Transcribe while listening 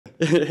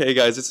Hey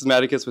guys, this is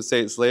Matticus with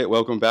Say It Slay It.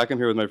 Welcome back. I'm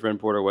here with my friend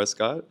Porter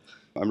Wescott.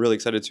 I'm really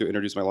excited to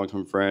introduce my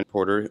longtime friend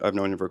Porter. I've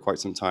known him for quite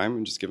some time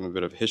and just give him a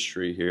bit of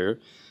history here.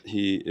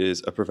 He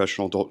is a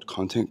professional adult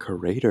content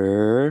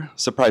creator.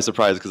 Surprise,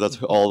 surprise, because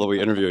that's all that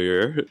we interview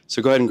here.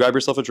 So go ahead and grab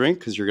yourself a drink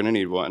because you're going to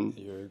need one.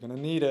 You're going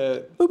to need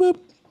it. Boop, boop.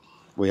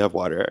 We have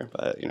water,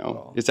 but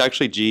it's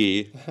actually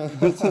G.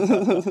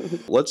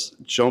 Let's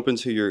jump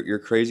into your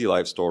crazy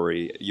life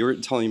story. You were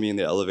telling me in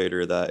the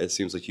elevator that it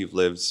seems like you've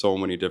lived so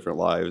many different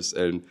lives,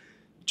 and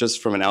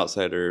just from an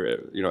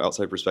outsider,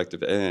 outside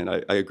perspective in,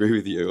 I agree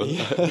with you.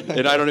 Yeah.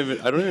 And I don't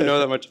even know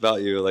that much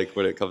about you, like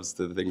when it comes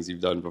to the things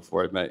you've done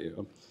before I met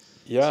you.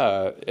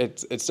 Yeah,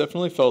 it's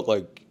definitely felt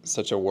like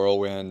such a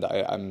whirlwind.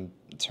 I'm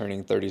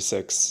turning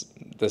 36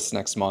 this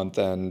next month,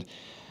 and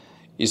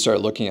you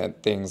start looking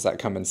at things that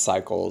come in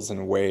cycles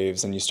and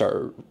waves, and you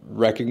start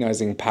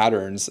recognizing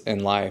patterns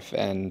in life.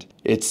 And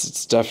it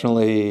has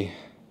definitely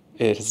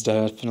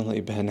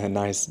been a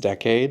nice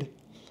decade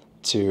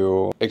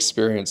to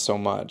experience so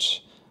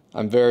much.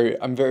 I'm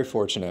very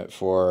fortunate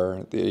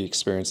for the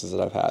experiences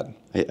that I've had.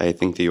 I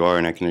think that you are,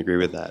 and I can agree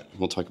with that.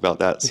 We'll talk about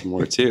that some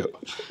more too.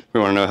 We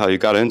want to know how you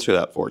got into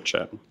that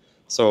fortune.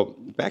 So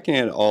backing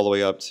it all the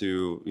way up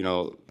to,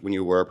 when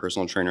you were a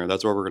personal trainer,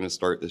 that's where we're going to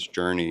start this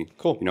journey.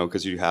 Cool.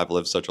 Because you have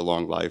lived such a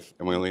long life,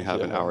 and we only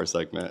have an hour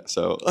segment.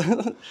 So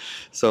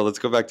so let's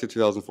go back to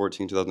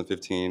 2014,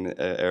 2015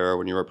 era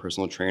when you were a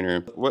personal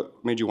trainer. What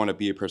made you want to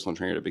be a personal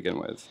trainer to begin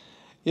with?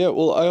 Yeah,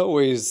 well, I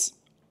always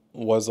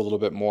was a little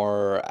bit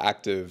more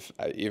active.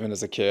 Even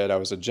as a kid, I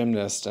was a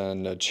gymnast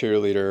and a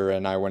cheerleader,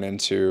 and I went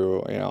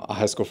into, a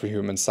high school for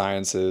human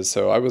sciences.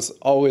 So I was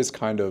always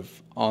kind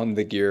of on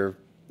the gear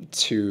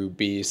to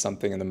be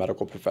something in the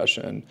medical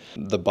profession.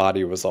 The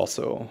body was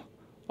also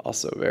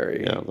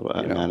very a little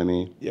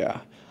anatomy.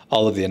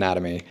 All of the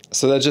anatomy.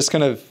 So that just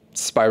kind of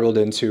spiraled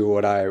into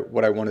what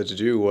I wanted to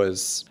do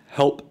was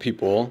help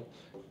people,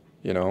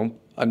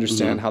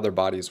 understand how their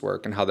bodies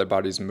work and how their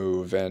bodies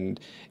move, and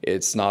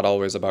it's not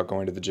always about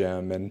going to the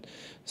gym. And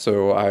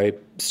so I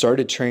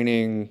started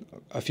training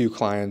a few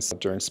clients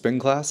during spin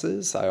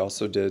classes. I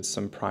also did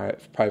some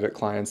private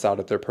clients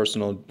out at their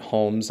personal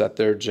homes at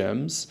their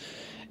gyms.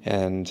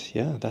 And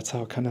yeah, that's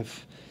how kind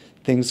of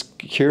things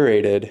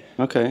curated.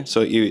 Okay,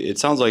 so it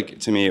sounds like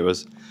to me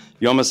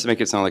you almost make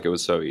it sound like it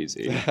was so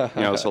easy.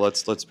 So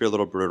let's be a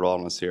little brutal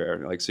honest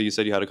here. Like, so you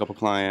said you had a couple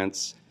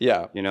clients.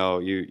 Yeah.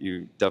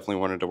 You definitely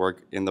wanted to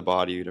work in the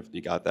body.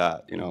 You got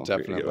that.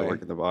 Definitely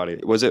work in the body.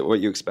 Was it what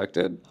you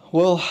expected?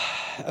 Well,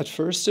 at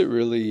first it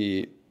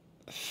really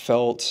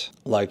felt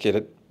like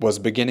it was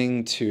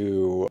beginning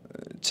to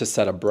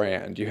set a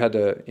brand. You had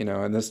to,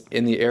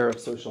 in the era of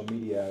social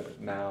media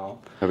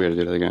now. Have we got to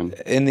do that again?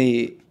 In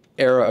the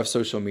era of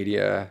social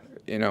media,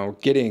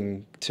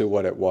 getting to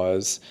what it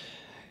was,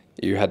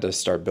 you had to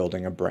start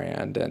building a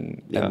brand,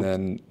 and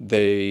then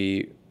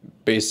they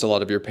based a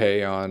lot of your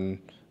pay on,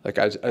 like,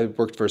 I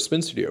worked for a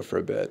spin studio for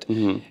a bit,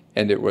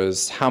 and it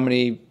was how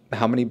many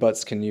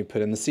butts can you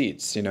put in the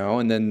seats,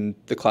 and then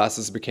the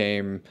classes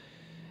became,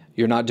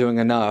 you're not doing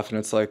enough, and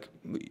it's like,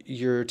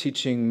 you're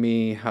teaching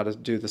me how to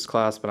do this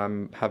class, but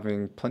I'm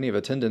having plenty of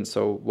attendance,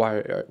 so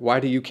why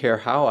do you care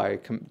how I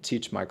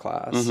teach my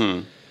class?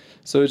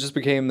 So it just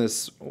became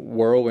this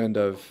whirlwind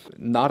of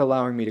not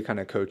allowing me to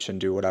kind of coach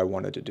and do what I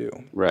wanted to do.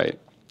 Right.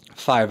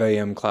 5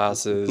 a.m.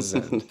 classes,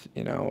 and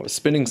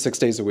spinning 6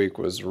 days a week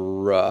was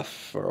rough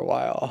for a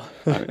while.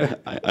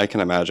 I can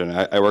imagine.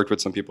 I worked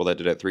with some people that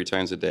did it 3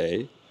 times a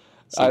day.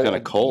 Some kind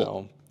of cult.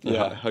 No.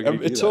 Yeah,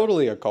 it's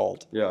totally a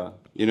cult. Yeah,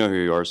 you know who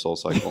you are, Soul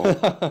Cycle. They're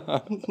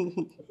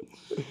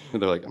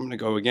like, I'm gonna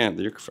go again.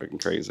 You're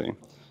freaking crazy.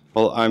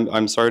 Well,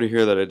 I'm sorry to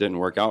hear that it didn't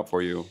work out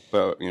for you,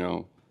 but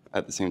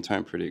at the same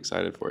time, pretty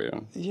excited for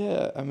you.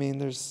 Yeah, I mean,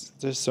 there's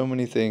so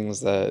many things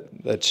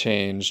that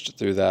changed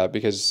through that,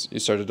 because you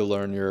started to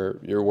learn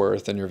your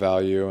worth and your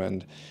value.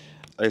 And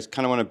I just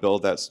kind of want to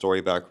build that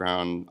story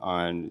background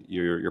on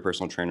your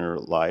personal trainer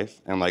life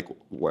and like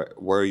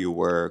where you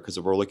were, because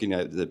we're looking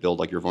at the build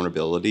like your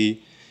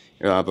vulnerability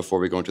before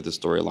we go into the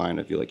storyline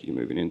of you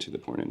moving into the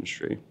porn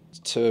industry.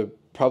 To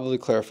probably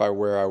clarify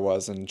where I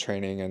was in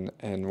training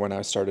and when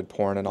I started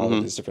porn and all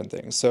of these different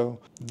things. So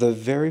the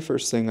very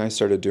first thing I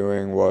started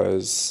doing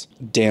was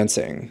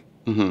dancing.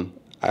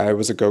 I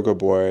was a go-go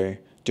boy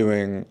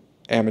doing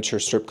amateur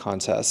strip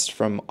contests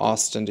from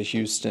Austin to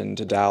Houston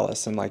to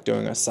Dallas, and like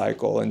doing a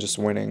cycle and just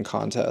winning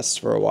contests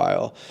for a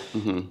while.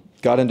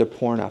 Got into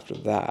porn after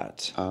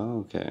that. Oh,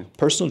 okay.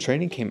 Personal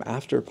training came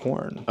after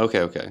porn. Okay.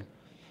 Got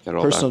it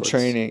all personal backwards.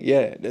 Training,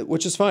 yeah,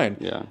 which is fine.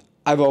 Yeah.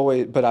 I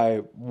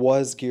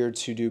was geared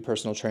to do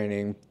personal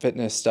training.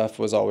 Fitness stuff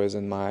was always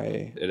in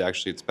my...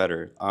 It's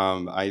better.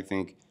 I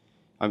think,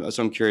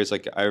 so I'm curious,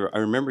 like, I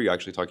remember you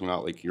actually talking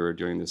about, like, you were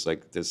doing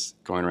this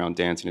going around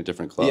dancing at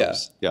different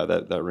clubs. Yeah,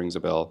 that rings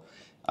a bell.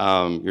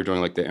 You're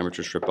doing, like, the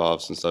amateur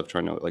strip-offs and stuff,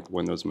 trying to, like,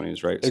 win those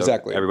monies, right?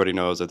 Exactly. So everybody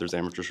knows that there's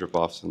amateur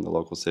strip-offs in the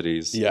local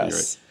cities.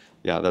 Yes.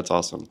 Yeah, that's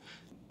awesome.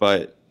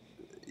 But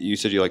you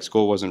said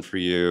school wasn't for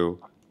you.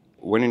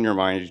 When in your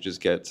mind did you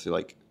just get to,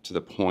 like, to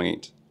the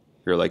point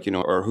you're like, you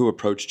know, or who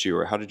approached you,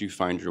 or how did you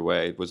find your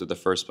way? Was it the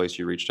first place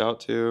you reached out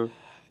to?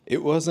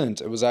 It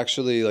wasn't. It was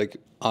actually like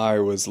I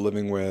was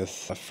living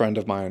with a friend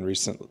of mine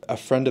A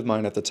friend of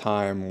mine at the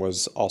time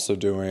was also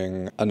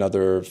doing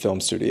another film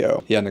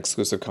studio. He had an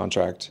exclusive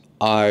contract.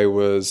 I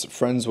was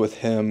friends with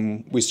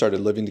him. We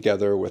started living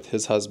together with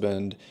his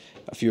husband.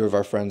 A few of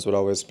our friends would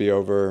always be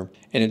over.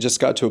 And it just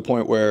got to a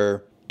point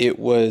where it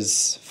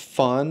was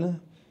fun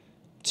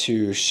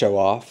to show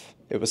off.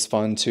 It was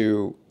fun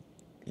to...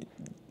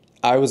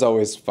 I was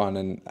always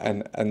fun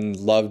and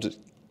loved,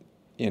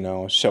 you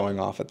know, showing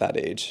off at that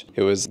age.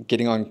 It was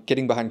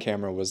getting behind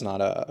camera was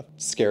not a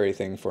scary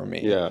thing for me.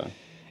 Yeah.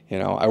 You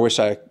know, I wish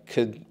I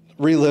could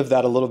relive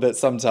that a little bit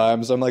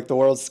sometimes. I'm like, the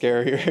world's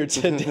scarier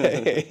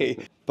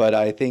today. But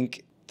I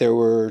think there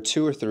were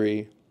 2 or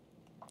 3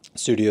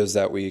 studios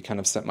that we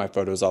kind of sent my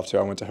photos off to.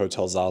 I went to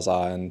Hotel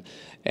Zaza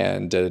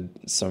and did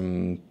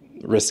some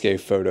risque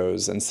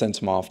photos and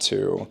sent them off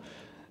to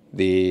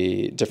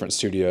the different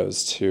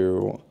studios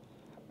to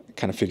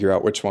kind of figure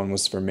out which one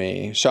was for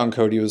me. Sean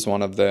Cody was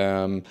one of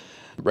them.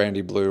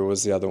 Randy Blue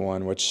was the other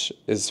one, which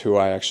is who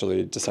I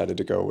actually decided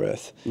to go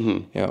with.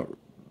 You know,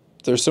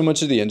 there's so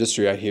much of the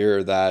industry I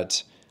hear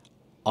that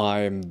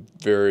I'm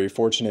very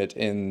fortunate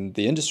in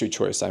the industry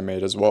choice I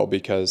made as well,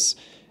 because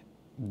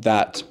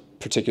that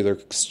particular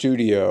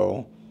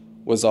studio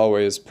was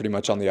always pretty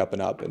much on the up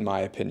and up, in my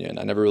opinion.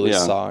 I never really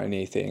saw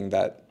anything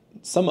that...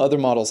 Some other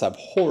models have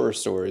horror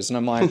stories, and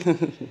I'm like...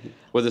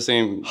 With the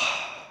same...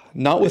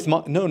 Not with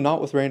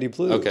Randy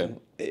Blue.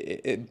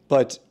 Okay.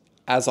 But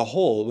as a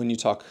whole, when you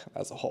talk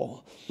as a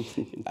whole,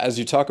 as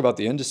you talk about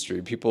the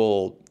industry,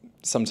 people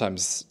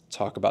sometimes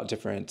talk about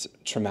different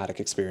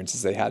traumatic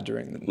experiences they had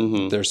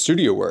during their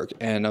studio work.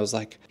 And I was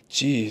like,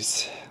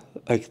 geez,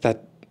 like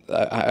that,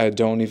 I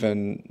don't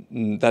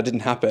even, that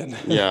didn't happen.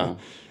 Yeah.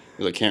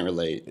 You like, can't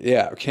relate.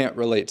 Yeah, can't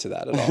relate to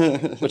that at all.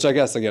 Which I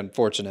guess, again,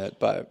 fortunate,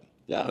 but...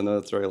 Yeah, no,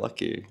 that's very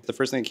lucky. The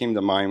first thing that came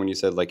to mind when you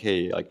said, like,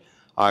 hey, like,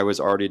 I was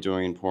already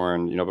doing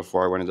porn, you know,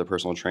 before I went into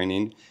personal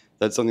training.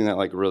 That's something that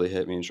like really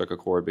hit me and struck a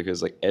chord,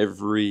 because like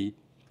every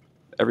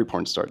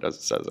porn star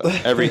says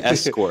that. Every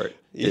escort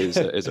is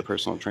a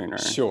personal trainer.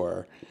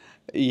 Sure.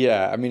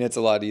 Yeah, I mean, it's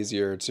a lot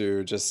easier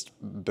to just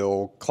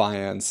bill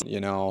clients,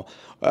 you know.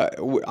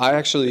 I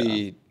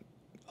actually,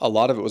 a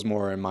lot of it was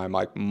more in my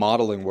like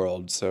modeling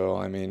world. So,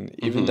 I mean,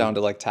 even down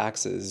to like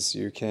taxes,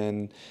 you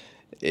can,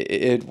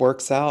 it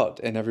works out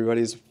in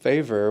everybody's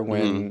favor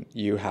when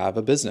you have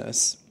a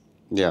business.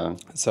 Yeah.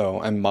 So,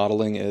 and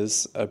modeling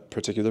is a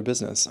particular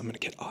business. I'm going to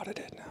get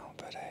audited now,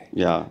 but hey.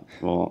 Yeah.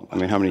 Well, I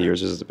mean, how many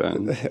years has it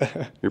been?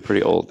 You're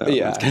pretty old now.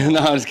 Yeah. No,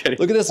 I'm just kidding.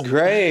 Look at this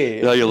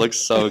gray. No, you look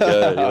so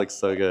good. You look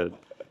so good.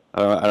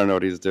 I don't know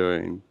what he's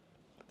doing.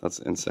 That's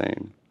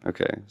insane.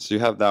 Okay. So you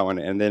have that one.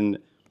 And then,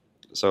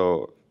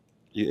 so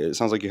it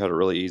sounds like you had it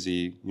really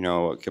easy, you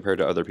know, compared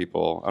to other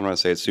people. I don't want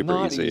to say it's super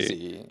Not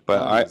easy.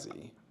 But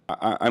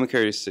I'm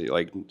curious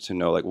to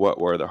know, like, what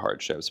were the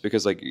hardships?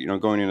 Because, like, you know,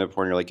 going into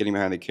porn, you're like getting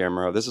behind the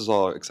camera. This is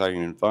all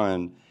exciting and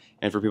fun,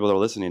 and for people that are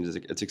listening,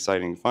 it's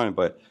exciting and fun.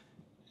 But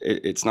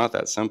it's not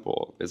that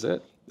simple, is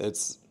it?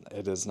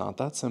 It is not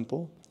that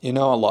simple. You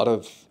know, a lot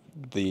of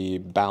the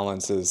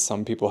balance is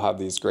some people have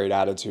these great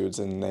attitudes,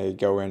 and they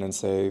go in and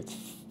say,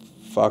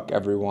 "Fuck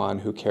everyone.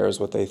 Who cares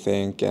what they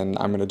think? And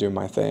I'm gonna do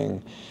my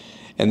thing."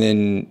 And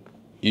then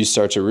you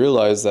start to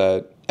realize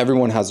that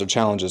everyone has their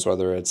challenges,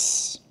 whether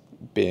it's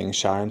being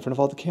shy in front of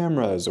all the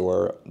cameras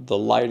or the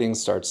lighting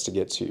starts to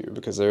get to you,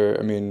 because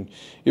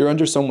you're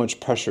under so much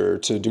pressure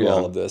to do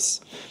all of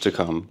this. To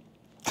come.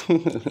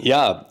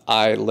 Yeah,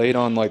 I laid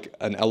on like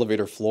an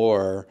elevator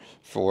floor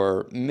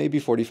for maybe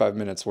 45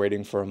 minutes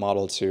waiting for a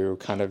model to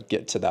kind of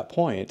get to that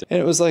point. And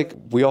it was like,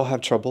 we all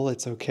have trouble,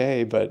 it's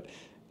okay, but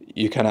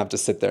you kind of have to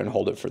sit there and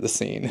hold it for the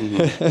scene. He's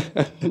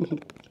like,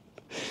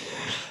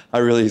 I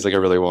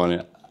really want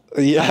it.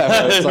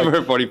 Yeah, it's like,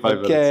 for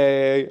 45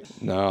 minutes.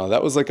 No,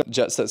 that was like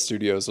Jet Set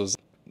Studios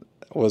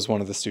was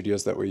one of the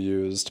studios that we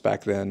used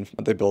back then.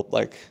 They built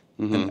like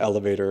an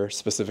elevator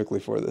specifically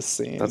for this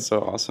scene. That's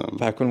so awesome.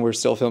 Back when we were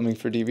still filming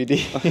for DVD.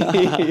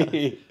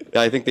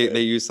 Yeah, I think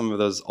they use some of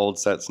those old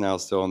sets now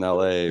still in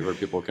LA where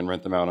people can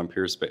rent them out on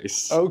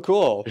PeerSpace. Oh,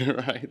 cool.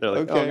 Right? They're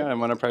like, oh, God,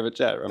 I'm on a private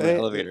jet. I'm on an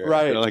elevator.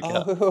 Right. Like,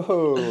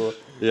 oh.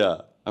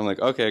 Yeah. I'm like,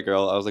 okay,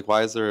 girl. I was like,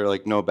 why is there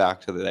like no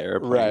back to the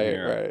airplane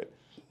here? Right.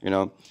 You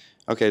know?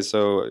 Okay,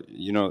 so,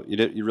 you know,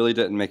 you really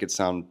didn't make it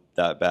sound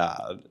that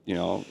bad, you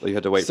know? You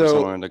had to wait for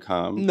someone to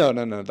come. No,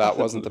 that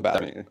wasn't the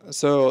bad.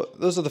 So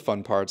those are the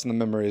fun parts and the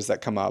memories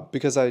that come up,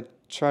 because I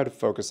try to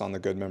focus on the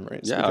good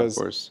memories. Yeah, because,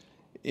 of course.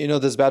 You know,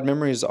 those bad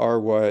memories are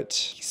what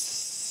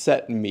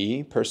set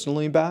me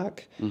personally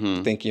back.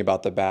 Thinking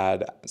about the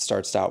bad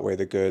starts to outweigh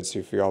the good, so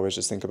if you always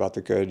just think about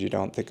the good, you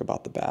don't think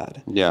about the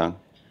bad. Yeah.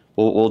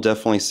 We'll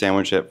definitely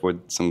sandwich it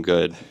with some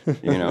good,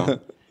 you know?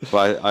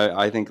 But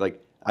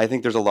I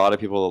think there's a lot of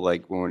people,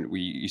 like, when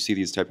you see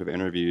these type of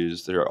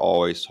interviews, they're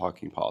always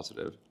talking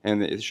positive.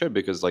 And it should,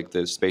 because, like,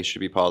 the space should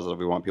be positive.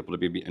 We want people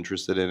to be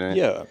interested in it.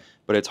 Yeah.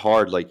 But it's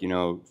hard, like, you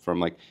know, from,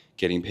 like,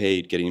 getting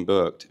paid, getting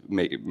booked,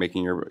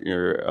 making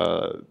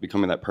your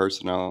becoming that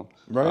person,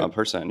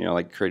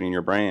 like creating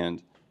your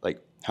brand. Like,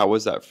 how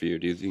was that for you?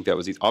 Do you think that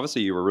was easy?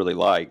 Obviously you were really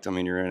liked. I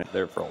mean, you're in it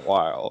there for a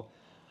while.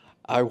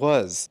 I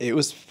was. It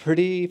was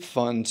pretty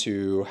fun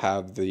to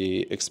have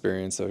the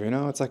experience of,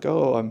 it's like,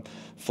 oh, I'm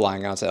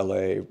flying out to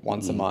LA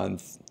once a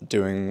month,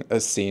 doing a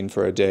scene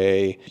for a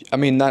day. I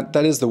mean, that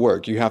is the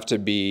work. You have to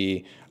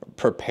be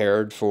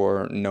prepared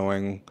for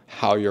knowing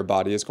how your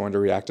body is going to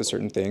react to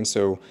certain things.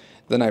 So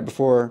the night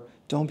before,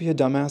 don't be a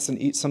dumbass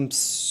and eat some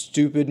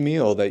stupid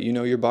meal that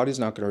your body's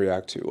not going to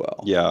react to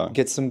well. Yeah.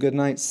 Get some good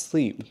night's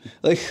sleep.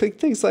 Like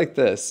things like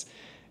this.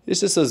 It's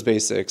just those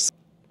basics.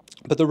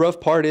 But the rough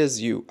part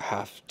is you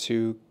have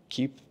to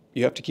keep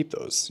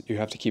those. You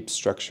have to keep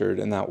structured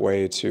in that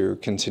way to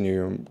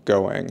continue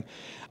going.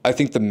 I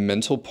think the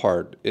mental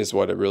part is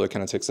what it really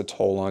kind of takes a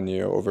toll on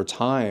you over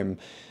time.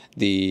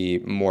 The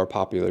more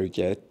popular you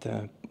get,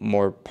 the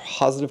more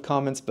positive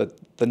comments, but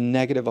the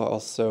negative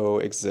also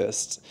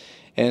exists.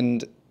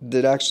 And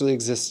that actually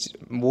exists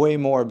way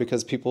more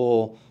because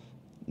people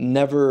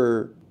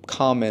never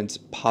comment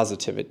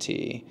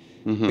positivity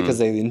because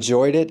they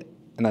enjoyed it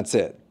and that's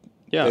it.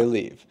 Yeah. They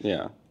leave.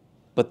 Yeah.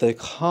 But the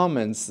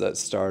comments that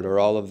start are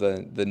all of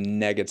the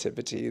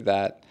negativity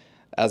that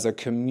as a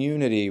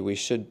community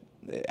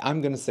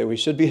I'm going to say we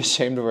should be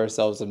ashamed of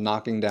ourselves of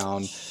knocking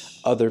down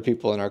other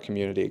people in our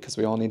community because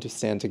we all need to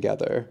stand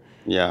together.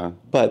 Yeah.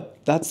 But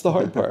that's the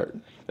hard part.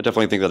 I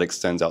definitely think that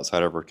extends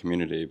outside of our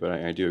community, but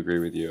I do agree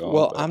with you.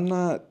 Well, I'm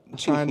not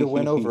trying to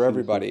win over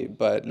everybody,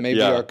 but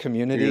maybe our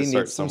community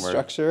needs some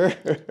structure.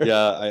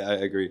 Yeah, I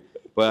agree.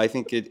 But I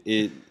think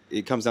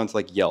it comes down to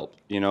like Yelp,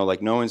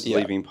 like no one's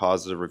leaving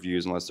positive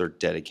reviews unless they're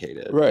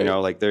dedicated. Right.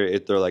 Like they're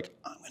like,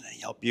 I'm going to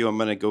Yelp you, I'm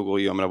going to Google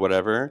you, I'm going to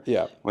whatever.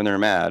 Yeah. When they're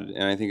mad.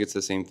 And I think it's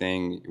the same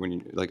thing when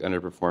you like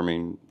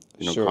underperforming,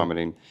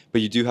 commenting.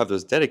 But you do have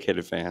those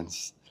dedicated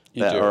fans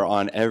that are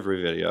on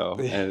every video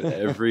and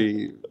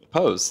every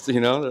post,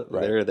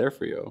 they're there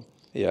for you.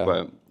 Yeah.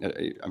 But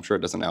I'm sure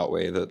it doesn't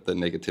outweigh the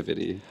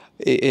negativity.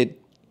 It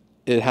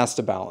has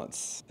to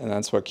balance, and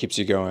that's what keeps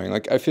you going.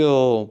 Like I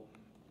feel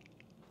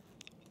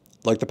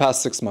like the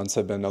past 6 months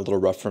have been a little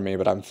rough for me,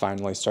 but I'm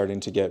finally starting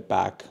to get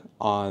back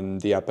on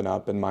the up and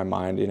up in my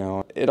mind.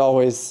 It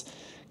always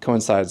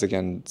coincides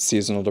again.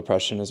 Seasonal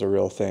depression is a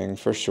real thing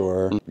for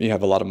sure. You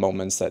have a lot of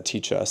moments that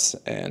teach us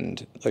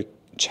and like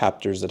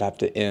chapters that have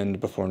to end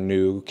before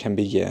new can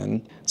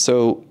begin.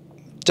 So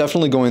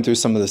definitely going through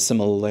some of the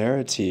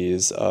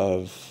similarities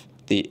of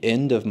the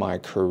end of my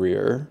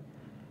career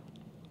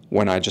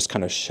when I just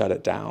kind of shut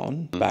it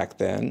down back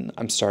then.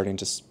 I'm starting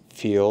to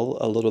feel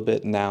a little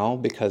bit now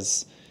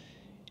because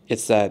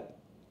it's that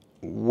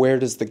where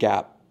does the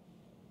gap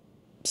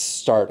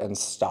start and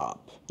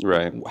stop?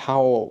 Right.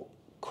 How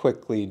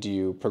quickly do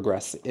you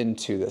progress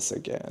into this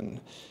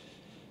again?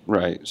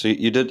 Right. So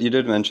you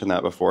did mention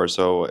that before.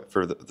 So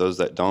for those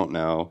that don't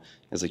know,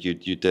 it's like you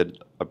did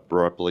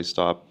abruptly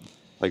stop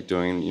like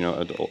doing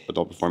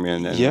adult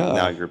performing and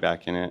now you're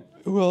back in it.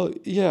 Well,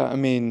 yeah. I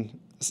mean,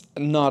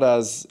 not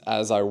as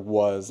I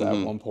was at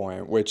one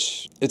point,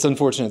 which it's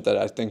unfortunate that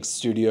I think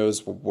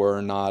studios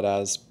were not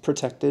as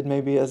protected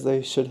maybe as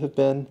they should have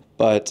been.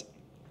 But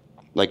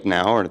like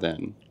now or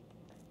then?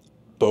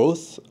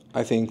 Both.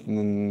 I think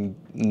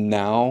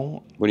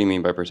now. What do you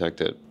mean by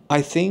protected?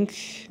 I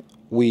think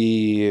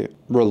we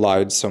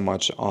relied so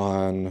much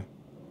on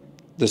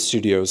the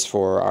studios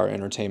for our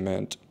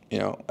entertainment,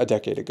 a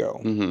decade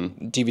ago.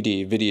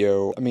 DVD,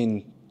 video. I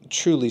mean,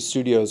 truly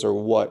studios are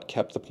what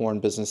kept the porn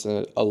business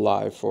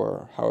alive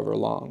for however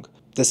long.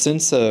 The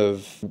sense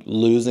of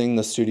losing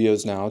the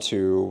studios now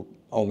to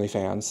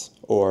OnlyFans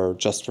or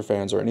Just for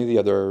Fans or any of the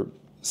other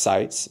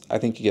sites, I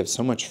think it gives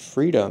so much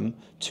freedom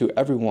to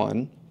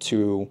everyone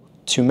to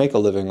make a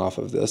living off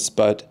of this,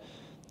 but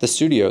the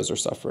studios are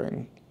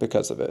suffering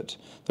because of it.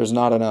 There's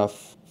not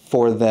enough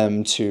for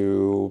them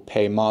to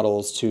pay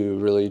models to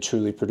really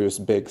truly produce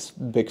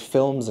big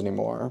films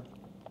anymore.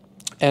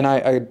 And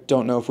I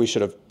don't know if we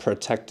should have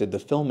protected the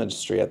film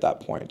industry at that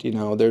point.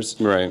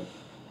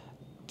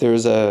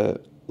 There's a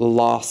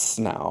loss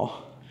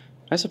now.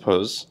 I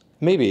suppose.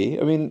 Maybe.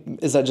 I mean,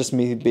 is that just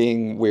me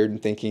being weird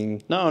and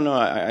thinking? No,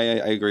 I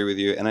agree with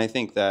you. And I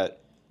think that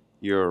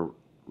you're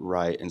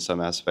right in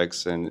some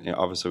aspects. And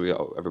obviously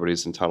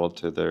everybody's entitled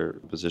to their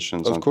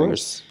positions on things. Of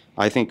course.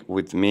 I think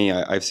with me,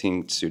 I've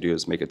seen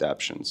studios make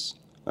adaptions.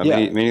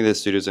 Many of the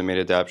studios have made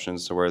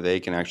adaptions to where they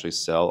can actually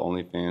sell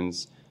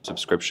OnlyFans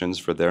subscriptions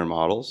for their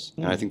models,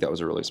 and I think that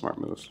was a really smart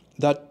move.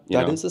 That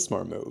is a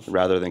smart move.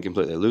 Rather than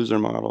completely lose their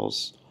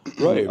models.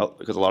 Right.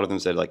 Because a lot of them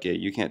said, like, yeah,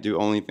 you can't do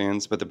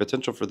OnlyFans, but the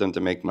potential for them to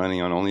make money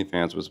on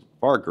OnlyFans was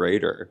far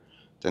greater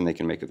than they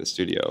can make at the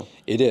studio.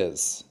 It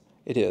is.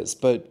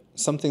 But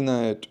something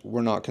that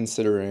we're not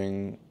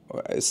considering,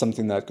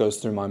 something that goes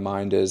through my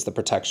mind is the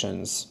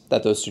protections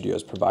that those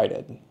studios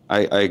provided.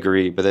 I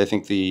agree, but I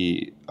think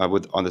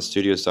on the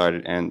studio side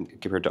and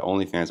compared to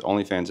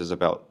OnlyFans is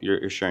about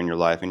you're sharing your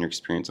life and your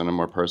experience on a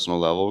more personal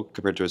level.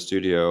 Compared to a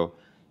studio,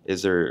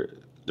 is there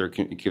they're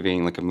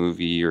conveying like a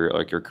movie or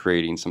like you're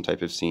creating some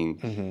type of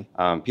scene.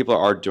 People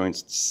are doing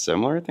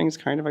similar things,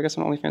 kind of, I guess,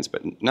 on OnlyFans,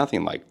 but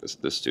nothing like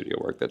the studio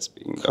work that's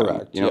being done.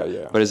 Correct. You know?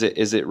 Yeah. But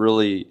is it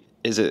really?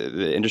 Is it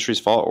the industry's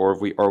fault, or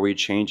are we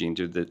changing?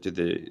 Do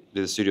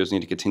the studios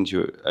need to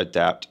continue to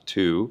adapt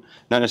to?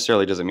 Not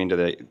necessarily does it mean do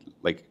they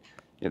like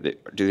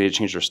do they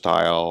change their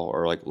style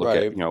or like look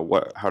at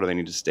how do they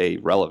need to stay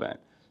relevant?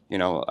 You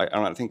know, I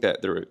don't think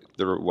that there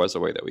was a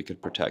way that we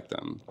could protect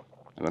them.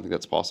 I don't think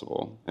that's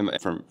possible. And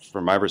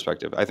from my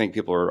perspective, I think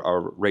people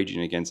are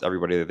raging against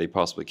everybody that they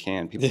possibly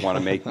can. People want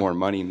to make more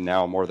money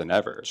now more than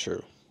ever.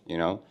 True. You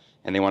know,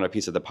 and they want a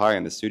piece of the pie,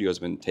 and the studio's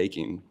been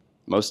taking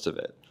most of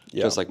it,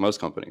 just like most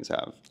companies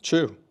have.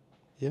 True.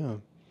 Yeah.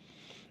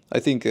 I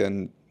think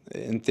in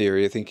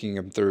theory,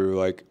 thinking through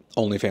like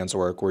OnlyFans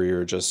work where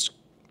you're just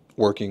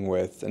working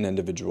with an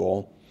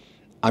individual,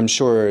 I'm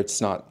sure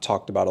it's not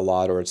talked about a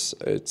lot, or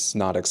it's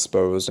not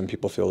exposed and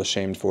people feel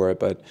ashamed for it,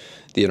 but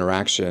the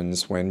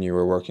interactions when you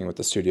were working with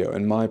the studio,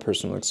 in my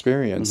personal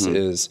experience,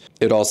 is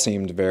it all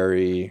seemed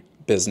very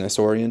business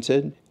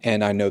oriented.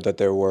 And I know that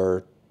there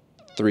were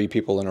 3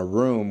 people in a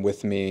room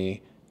with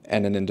me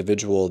and an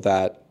individual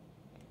that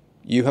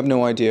you have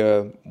no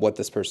idea what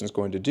this person's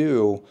going to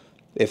do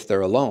if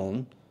they're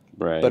alone.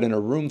 Right. But in a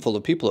room full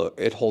of people,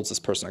 it holds this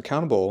person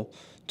accountable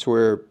to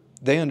where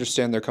they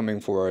understand they're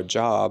coming for a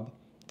job.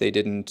 They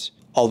didn't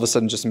all of a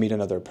sudden just meet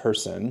another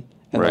person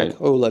and like,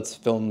 oh, let's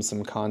film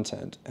some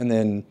content. And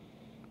then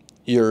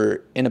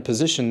you're in a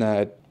position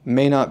that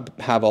may not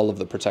have all of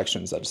the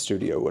protections that a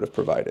studio would have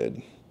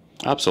provided.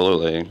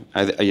 Absolutely.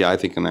 I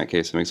think in that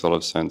case, it makes a lot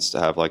of sense to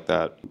have like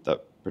that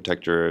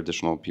protect your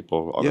additional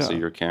people, obviously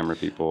your camera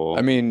people.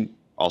 I mean,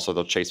 also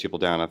they'll chase people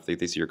down if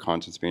they see your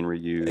content's being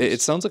reused.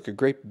 It sounds like a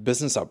great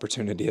business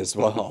opportunity as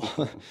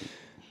well.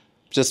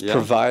 Just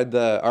provide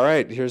all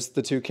right, here's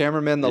the 2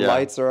 cameramen, the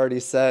lights are already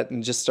set,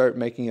 and just start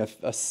making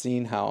a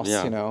scene house,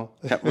 you know?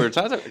 We were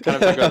kind of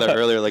talking about that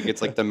earlier, like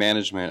it's like the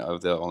management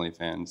of the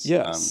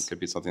OnlyFans could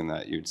be something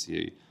that you'd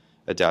see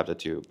adapted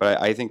to.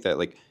 But I think that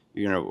like,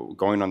 you know,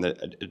 going on the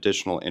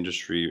additional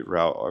industry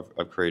route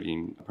of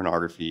creating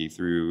pornography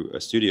through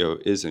a studio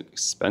is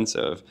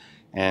expensive.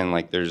 And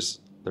like there's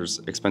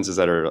expenses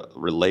that are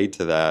related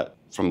to that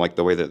from like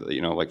the way that,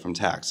 you know, like from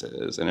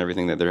taxes and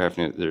everything that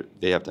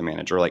they have to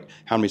manage, or like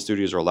how many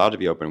studios are allowed to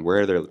be open,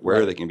 where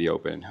they can be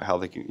open, how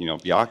they can, you know,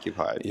 be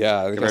occupied.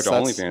 Yeah, compared to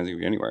OnlyFans, you can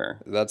be anywhere.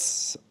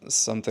 That's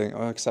something,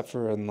 except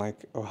for in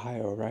like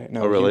Ohio, right?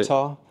 No, really?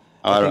 Utah.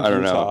 I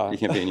don't know. You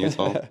can't be in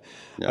Utah.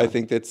 I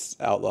think it's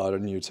outlawed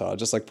in Utah,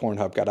 just like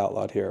Pornhub got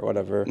outlawed here or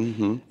whatever.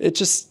 It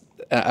just,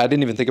 I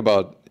didn't even think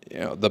about, you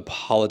know, the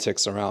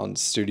politics around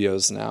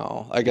studios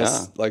now. I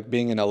guess like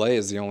being in LA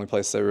is the only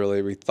place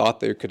that we thought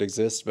they could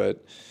exist,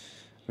 but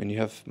I mean, you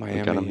have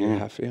Miami,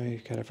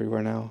 you got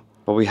everywhere now.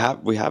 Well, we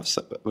have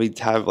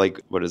like,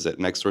 what is it?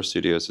 Next Door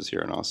Studios is here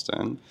in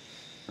Austin,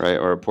 right?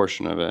 Or a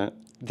portion of it.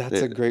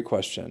 That's a great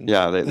question.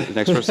 Yeah, the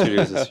Next Door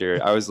Studios is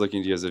here. I was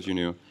looking to you as if you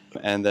knew.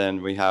 And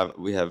then we have.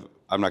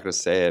 I'm not going to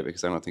say it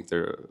because I don't think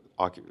they're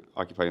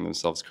occupying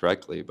themselves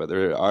correctly, but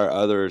there are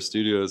other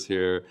studios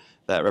here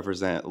that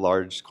represent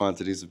large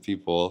quantities of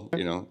people,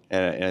 you know,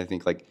 and I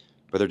think like,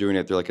 but they're doing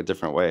it through like a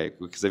different way,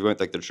 because if they went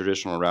like the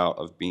traditional route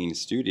of being a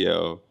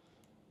studio,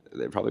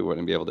 they probably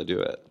wouldn't be able to do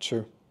it.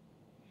 True.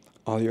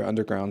 All your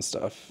underground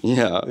stuff.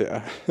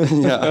 Yeah.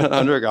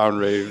 Underground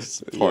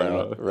raves,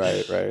 porno.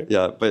 Right.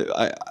 Yeah, but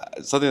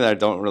something that I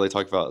don't really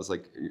talk about is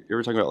like, you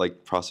were talking about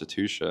like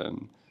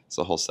prostitution. It's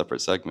a whole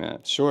separate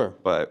segment. Sure.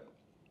 But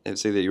if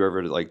say that you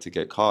ever like to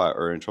get caught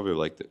or in trouble,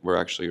 like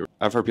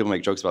I've heard people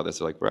make jokes about this.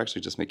 They're like, we're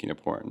actually just making a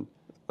porn.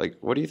 Like,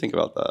 what do you think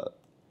about that?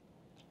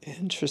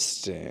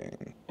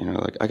 Interesting. You know,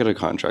 like I got a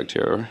contract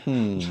here.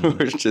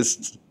 we're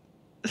just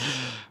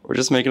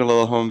making a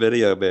little home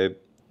video, babe.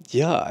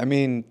 Yeah, I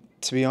mean,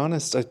 to be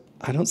honest,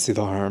 I don't see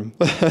the harm.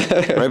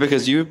 Right,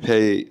 because you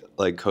pay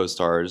like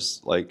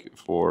co-stars like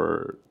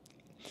for.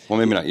 Well,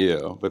 maybe not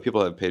you, but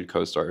people have paid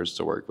co-stars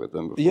to work with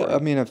them before. Yeah, I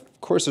mean, of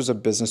course, there's a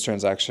business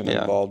transaction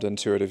involved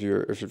into it. If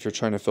you're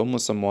trying to film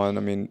with someone,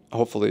 I mean,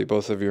 hopefully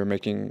both of you are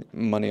making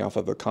money off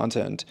of the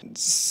content.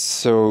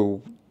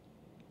 So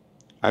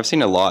I've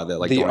seen a lot that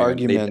like the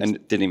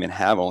argument didn't even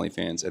have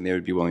OnlyFans, and they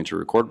would be willing to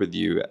record with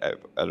you at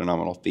a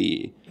nominal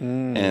fee.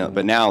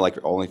 But now like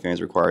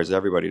OnlyFans requires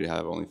everybody to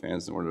have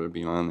OnlyFans in order to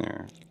be on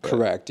there.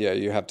 Correct. Yeah,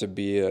 you have to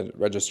be a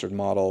registered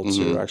model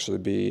to actually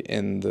be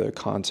in the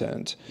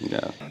content.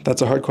 Yeah,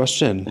 that's a hard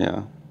question.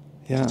 Yeah,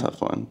 it's a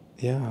tough one.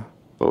 Yeah.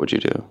 What would you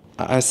do?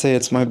 I say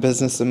it's my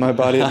business and my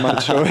body and my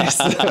choice.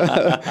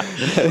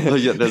 Well,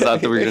 yeah, is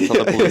that what we're going to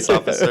tell the police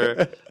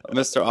officer?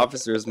 Mr.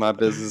 Officer, it's my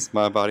business,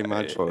 my body,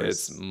 my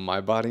choice. It's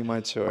my body, my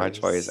choice. My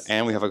choice.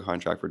 And we have a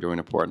contract for doing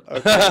a porn.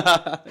 Okay.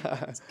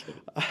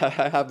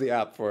 I have the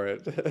app for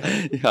it.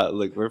 Yeah,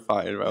 look, we're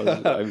fine.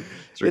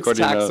 It's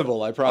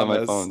taxable, I promise.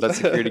 On my phone. That's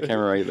security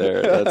camera right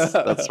there.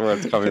 That's where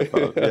it's coming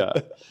from. Yeah.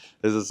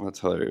 That's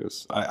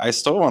hilarious. I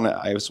still want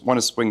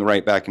to swing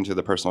right back into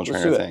the personal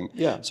trainer thing.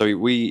 Yeah. So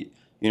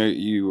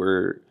you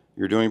were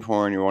you're doing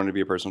porn, you wanted to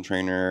be a personal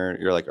trainer,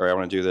 you're like, all right, I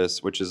want to do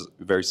this, which is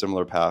a very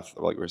similar path,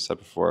 like we said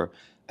before.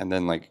 And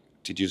then like,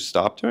 did you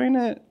stop doing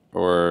it?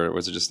 Or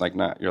was it just like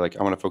not, you're like,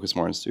 I want to focus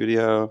more on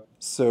studio?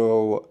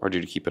 So, or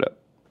did you keep it up?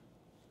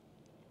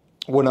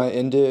 When I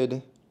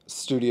ended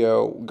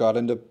studio, got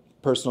into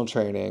personal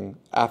training,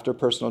 after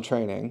personal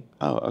training.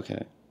 Oh,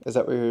 okay. Is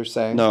that what you're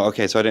saying? No,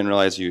 okay. So I didn't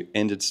realize you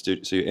ended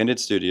studio. So you ended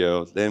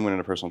studio, then went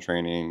into personal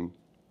training,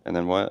 and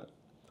then what?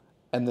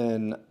 And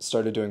then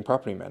started doing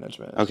property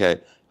management.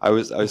 Okay. I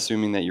was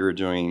assuming that you were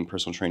doing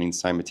personal training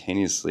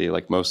simultaneously,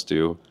 like most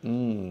do,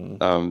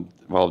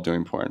 while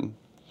doing porn.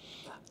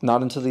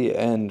 Not until the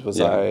end was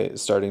I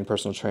starting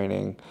personal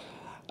training.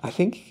 I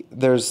think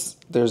there's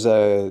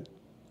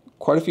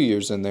quite a few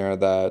years in there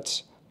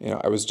that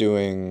I was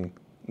doing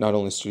not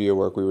only studio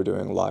work, we were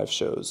doing live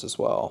shows as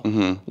well.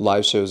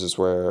 Live shows is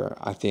where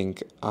I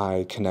think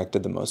I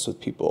connected the most with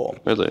people.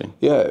 Really?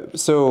 Yeah.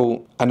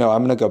 So I know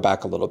I'm going to go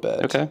back a little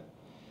bit. Okay.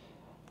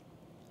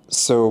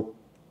 So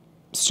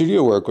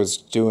studio work was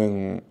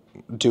doing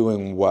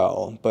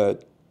well,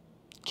 but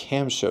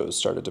cam shows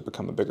started to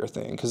become a bigger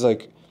thing. Because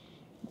like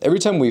every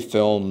time we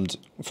filmed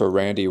for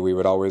Randy, we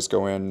would always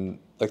go in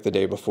like the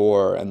day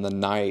before, and the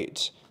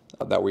night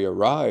that we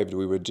arrived,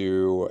 we would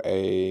do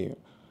a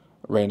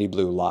Randy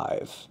Blue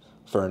live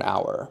for an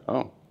hour.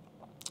 Oh.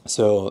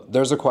 So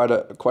there's quite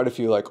a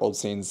few like old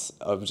scenes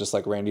of just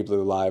like Randy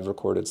Blue live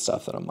recorded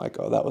stuff that I'm like,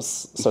 oh, that was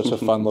such a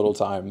fun little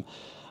time.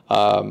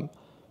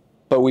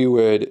 But we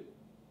would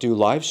do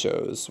live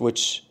shows,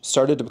 which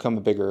started to become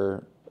a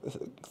bigger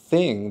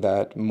thing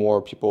that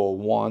more people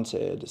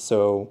wanted.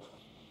 So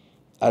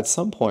at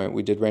some point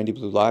we did Randy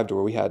Blue Live to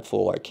where we had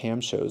full like cam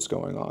shows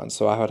going on.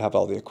 So I would have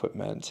all the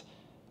equipment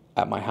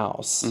at my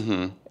house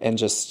and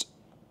just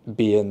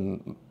be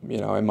in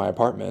my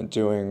apartment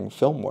doing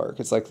film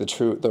work. It's like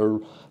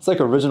it's like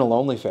original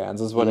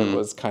OnlyFans is what it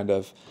was kind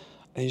of.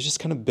 And you just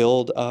kind of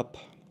build up.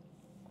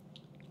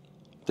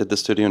 Did the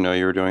studio know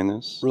you were doing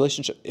this?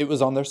 Relationship. It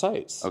was on their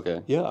sites.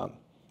 Okay. Yeah.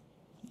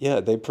 Yeah,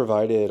 they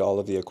provided all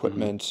of the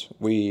equipment.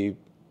 We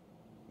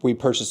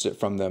purchased it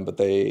from them, but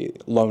they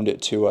loaned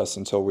it to us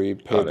until we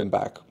paid them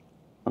back.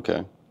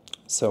 Okay.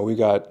 So we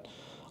got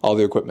all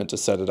the equipment to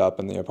set it up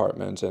in the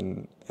apartment,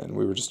 and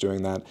we were just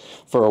doing that.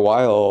 For a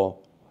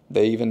while,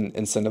 they even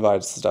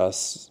incentivized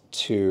us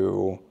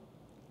to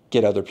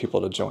get other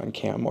people to join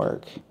cam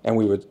work, and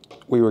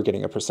we were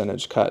getting a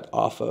percentage cut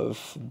off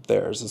of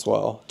theirs as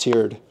well,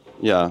 tiered.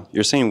 Yeah,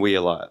 you're saying we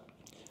a lot.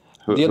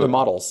 The other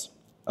models.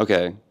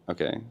 Okay.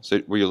 So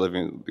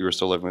you were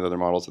still living with other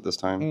models at this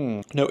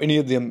time? No, any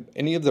of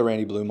the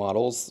Randy Blue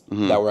models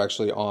that were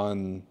actually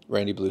on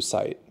Randy Blue's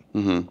site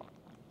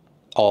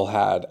all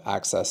had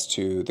access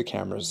to the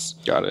cameras.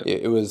 Got it.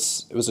 It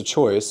was a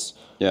choice,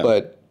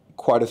 but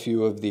quite a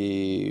few of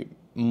the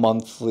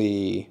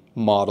monthly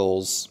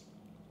models,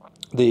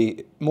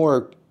 the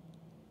more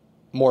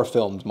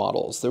filmed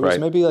models, there was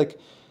maybe like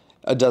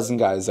a dozen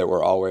guys that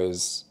were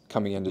always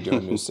coming in to do a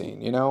new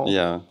scene,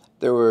 Yeah.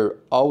 There were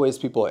always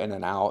people in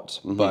and out,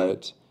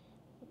 but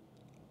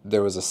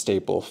there was a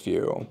staple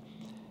few.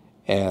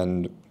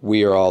 And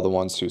we are all the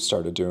ones who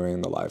started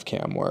doing the live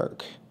cam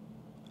work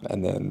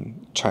and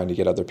then trying to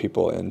get other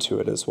people into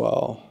it as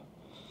well.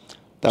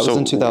 That was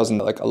in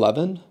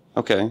 2011.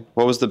 Okay.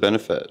 What was the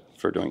benefit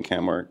for doing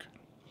cam work?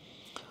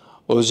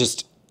 Well, it was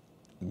just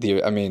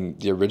the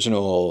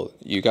original,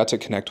 you got to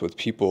connect with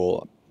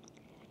people.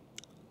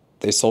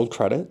 They sold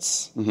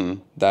credits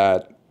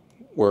that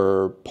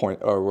were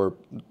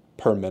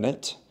per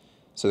minute,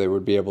 so they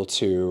would be able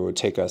to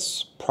take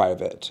us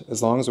private.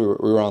 As long as we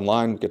were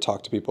online, we could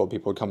talk to people.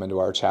 People would come into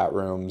our chat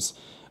rooms,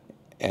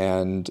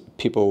 and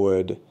we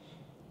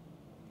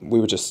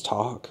would just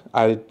talk.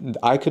 I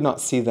could not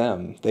see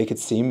them. They could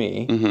see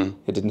me.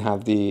 It didn't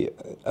have the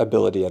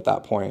ability at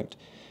that point.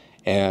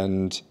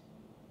 And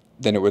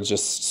then it would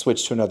just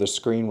switch to another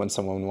screen when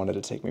someone wanted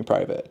to take me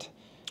private.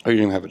 Oh, you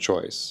didn't have a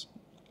choice?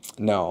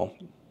 No,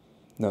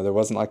 there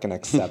wasn't like an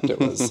accept. It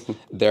was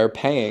they're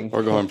paying.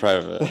 Or going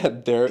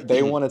private.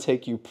 They want to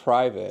take you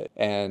private,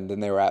 and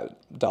then they were at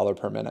 $1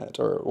 per minute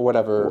or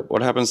whatever.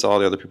 What happens to all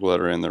the other people that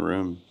are in the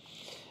room?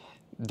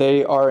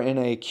 They are in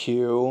a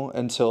queue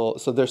so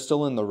they're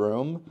still in the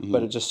room,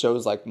 but it just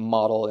shows like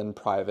model in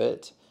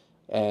private,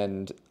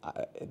 and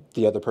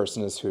the other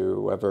person is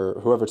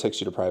whoever takes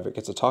you to private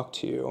gets to talk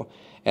to you,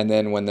 and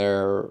then when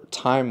their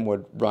time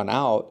would run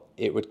out,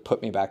 it would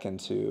put me back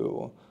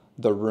into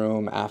the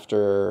room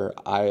after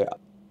I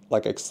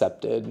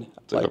accepted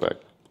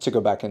to go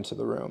back into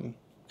the room.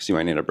 Because you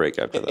might need a break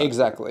after that.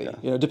 Exactly.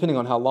 Yeah. Depending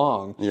on how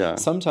long. Yeah.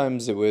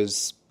 Sometimes it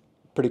was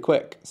pretty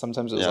quick.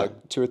 Sometimes it was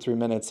like 2 or 3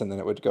 minutes, and then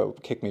it would go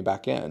kick me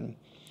back in.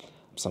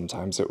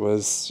 Sometimes it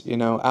was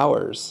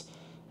hours.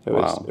 It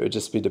would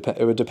just be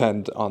it would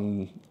depend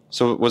on.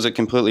 So was it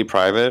completely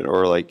private,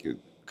 or like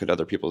could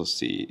other people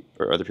see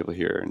or other people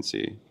hear and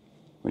see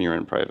when you were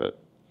in private?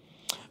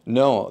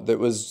 No, that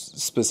was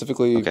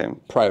specifically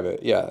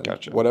private. Yeah,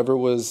 gotcha. Whatever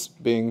was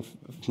being.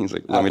 He's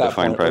like, let me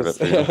define private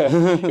for you.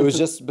 It was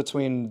just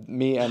between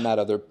me and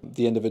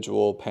the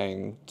individual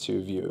paying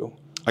to view.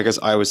 I guess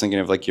I was thinking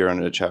of like you're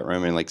in a chat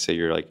room and like say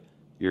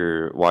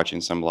you're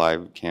watching some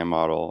live cam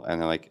model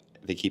and then like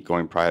they keep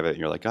going private and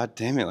you're like, God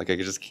damn it, like I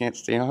just can't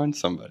stay on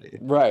somebody.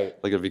 Right.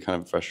 Like it'd be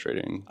kind of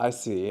frustrating. I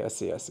see.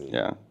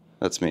 Yeah.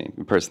 That's me,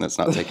 the person that's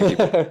not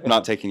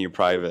taking you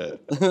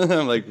private.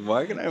 I'm like,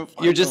 why can I find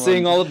You're just someone?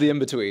 seeing all of the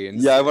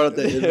in-betweens. Yeah, I want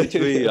the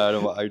in-between. I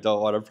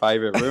don't want a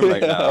private room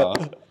right now.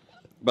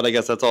 But I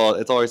guess that's all.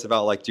 It's always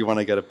about like, do you want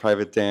to get a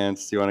private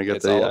dance? Do you want to get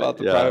It's all about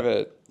the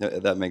private. Yeah,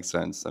 that makes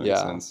sense. That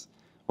makes sense.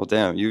 Well,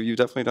 damn, you've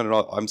definitely done it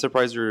all. I'm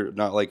surprised you're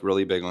not like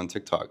really big on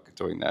TikTok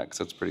doing that because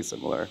it's pretty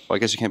similar. Well, I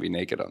guess you can't be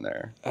naked on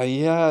there.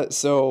 Yeah.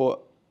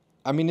 So,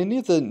 I mean, any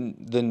of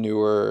the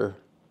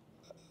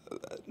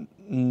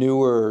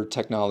newer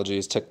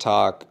technologies,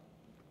 TikTok,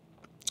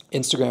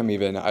 Instagram,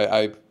 even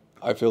I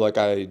feel like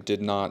I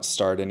did not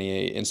start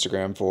any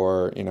Instagram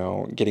for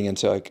getting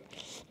into like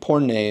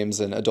porn names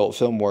and adult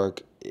film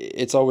work.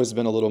 It's always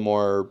been a little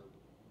more.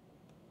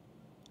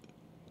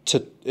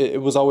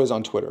 It was always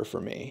on Twitter for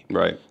me.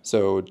 Right.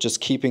 So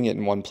just keeping it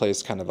in one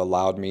place kind of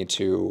allowed me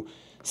to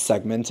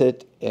segment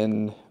it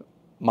in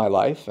my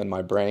life and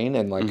my brain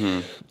and like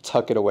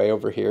tuck it away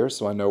over here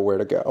so I know where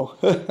to go.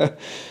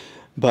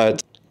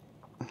 But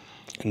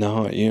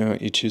no,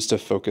 you choose to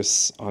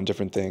focus on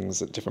different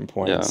things at different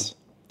points. Yeah.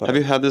 But have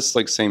you had this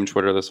like same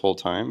Twitter this whole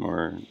time,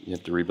 or you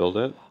have to rebuild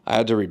it? I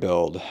had to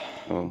rebuild.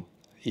 Oh.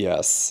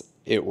 Yes,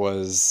 it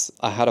was.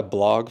 I had a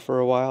blog for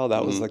a while.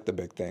 That was like the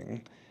big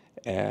thing,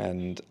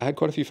 and I had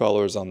quite a few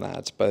followers on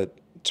that. But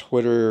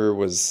Twitter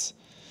was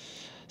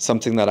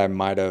something that I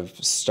might have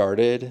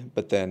started,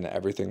 but then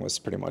everything was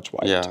pretty much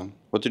wiped. Yeah.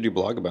 What did you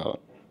blog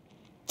about?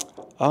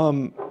 A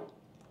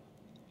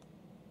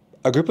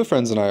group of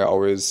friends and I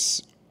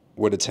always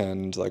would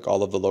attend like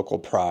all of the local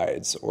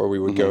prides, or we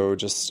would go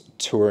just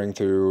touring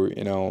through,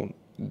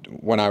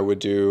 when I would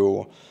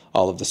do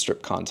all of the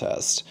strip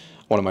contests.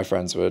 One of my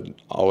friends would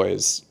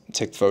always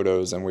take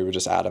photos and we would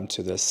just add them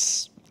to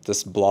this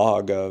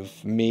blog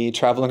of me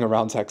traveling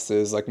around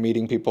Texas, like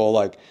meeting people.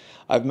 Like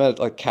I've met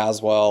like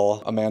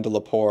Caswell, Amanda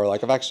Lepore.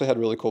 Like I've actually had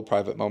really cool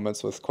private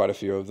moments with quite a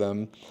few of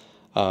them.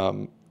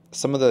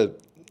 Some of the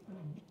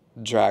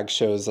drag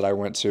shows that I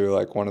went to,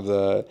 like one of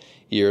the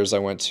years I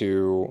went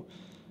to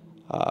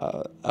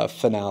a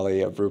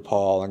finale of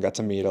RuPaul and got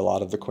to meet a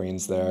lot of the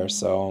queens there.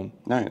 So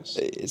nice.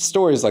 It's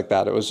stories like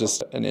that. It was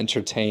just an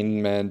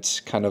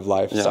entertainment kind of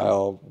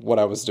lifestyle, what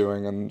I was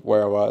doing and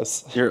where I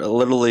was. You're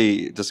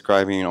literally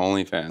describing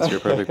OnlyFans. You're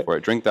perfect for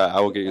it. Drink that. I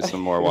will get you some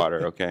more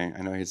water, okay?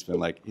 I know he's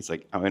like,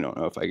 I don't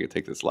know if I could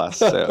take this last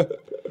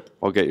sip.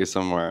 We'll get you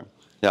some more.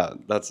 Yeah,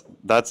 that's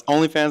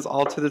OnlyFans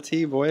all to the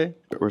T, boy.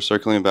 We're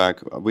circling back.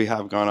 We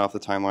have gone off the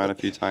timeline a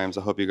few times.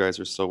 I hope you guys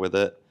are still with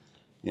it.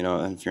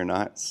 And if you're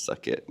not,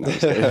 suck it. No, I'm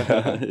just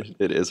kidding.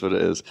 It is what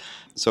it is.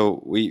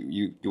 So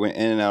you went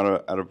in and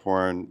out of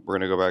porn. We're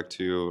gonna go back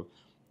to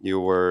you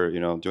were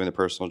doing the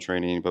personal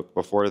training, but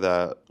before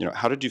that,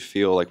 how did you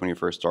feel like when you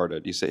first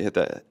started? You say hit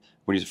that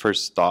when you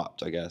first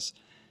stopped, I guess.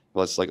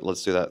 Let's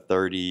do that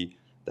 30,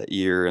 that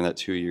year, and that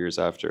 2 years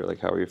after. Like,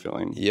 how are you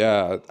feeling?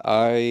 Yeah,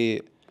 I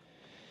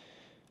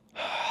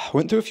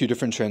went through a few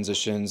different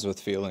transitions with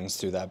feelings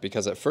through that,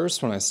 because at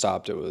first when I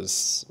stopped, it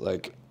was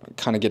like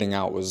kind of getting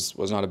out was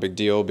not a big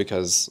deal,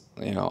 because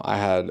I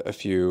had a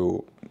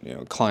few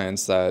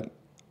clients that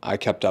I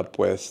kept up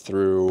with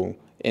through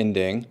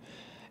ending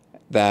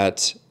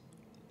that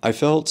I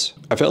felt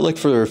like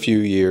for a few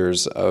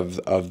years of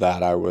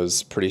that I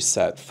was pretty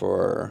set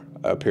for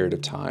a period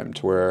of time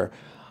to where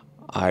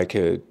I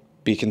could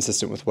be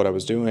consistent with what I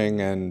was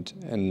doing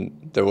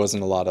and there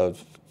wasn't a lot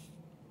of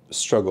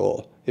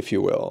struggle, if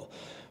you will.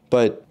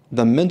 But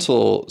the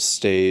mental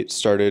state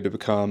started to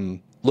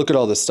become, look at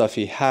all the stuff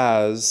he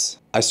has.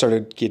 I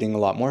started getting a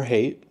lot more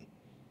hate.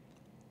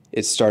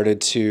 It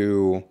started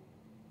to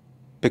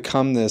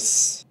become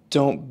this,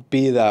 don't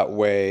be that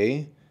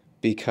way,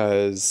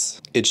 because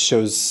it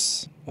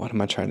shows, what am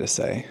I trying to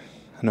say?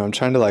 I know I'm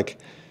trying to like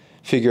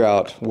figure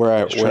out where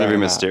I'm trying to be at.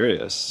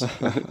 Mysterious.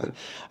 I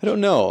don't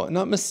know,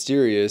 not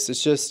mysterious.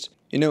 It's just,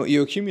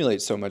 you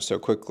accumulate so much so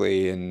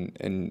quickly,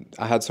 and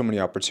I had so many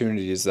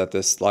opportunities that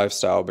this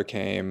lifestyle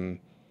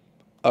became,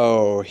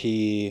 oh,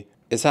 he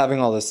is having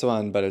all this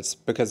fun, but it's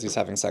because he's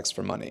having sex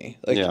for money.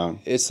 Like, yeah.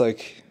 It's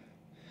like,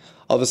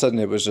 all of a sudden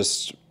it was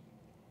just,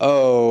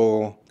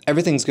 oh,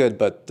 everything's good,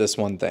 but this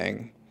one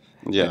thing.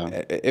 Yeah.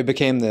 It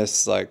became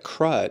this like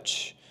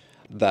crutch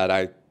that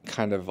I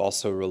kind of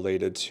also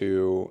related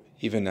to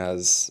even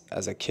as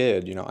a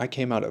kid. I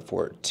came out at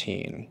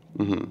 14,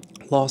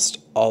 lost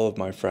all of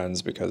my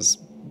friends because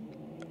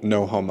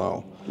no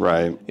homo.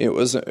 Right. It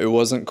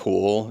wasn't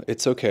cool.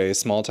 It's okay.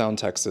 Small town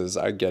Texas.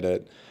 I get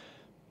it.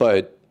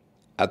 But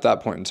at that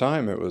point in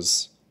time, it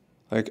was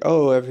like,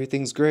 oh,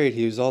 everything's great.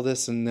 He was all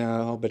this and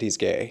now, but he's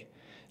gay.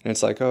 And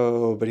it's like,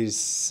 oh, but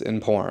he's in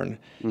porn.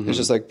 It's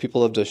just like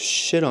people love to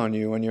shit on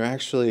you when you're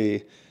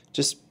actually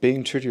just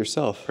being true to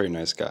yourself. Pretty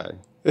nice guy.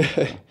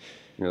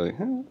 You're like,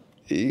 huh?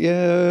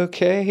 Yeah,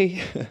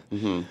 okay.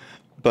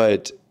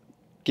 But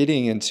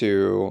getting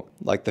into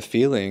like the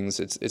feelings,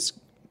 it's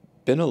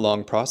been a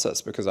long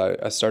process, because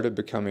I started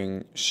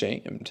becoming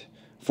shamed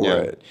for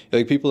it.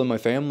 Like people in my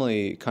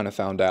family kind of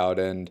found out,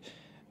 and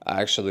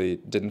I actually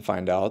didn't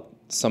find out.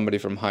 Somebody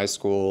from high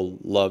school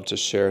loved to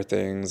share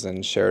things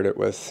and shared it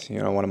with,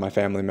 one of my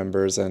family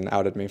members and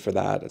outed me for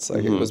that. It's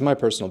like, it was my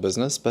personal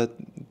business, but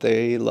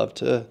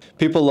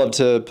people love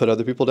to put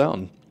other people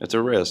down. It's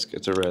a risk.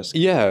 It's a risk.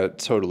 Yeah,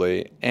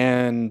 totally.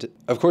 And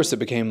of course it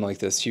became like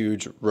this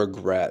huge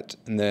regret.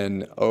 And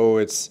then,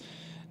 it's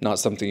not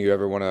something you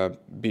ever want to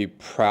be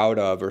proud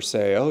of or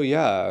say, oh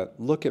yeah,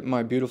 look at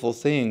my beautiful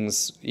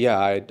things. Yeah,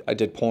 I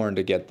did porn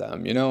to get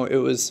them. It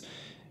was,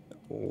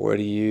 what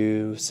do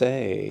you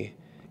say?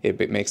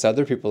 It makes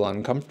other people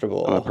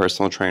uncomfortable. I'm a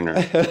personal trainer.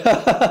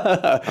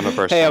 I'm a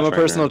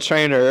personal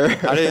trainer.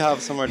 How do you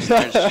have so much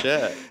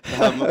shit?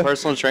 I'm a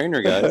personal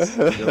trainer, guys.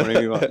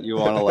 You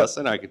want a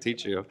lesson? I could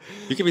teach you.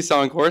 You could be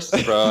selling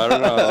courses, bro. I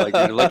don't know. Like,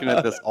 you're looking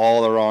at this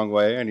all the wrong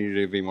way. I need you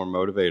to be more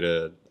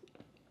motivated.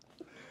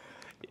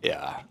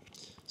 Yeah.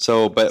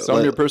 So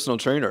I'm your personal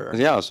trainer.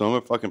 Yeah, so I'm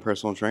a fucking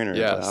personal trainer.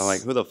 Yes. I'm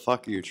like, who the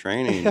fuck are you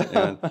training?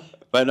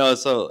 But no,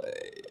 so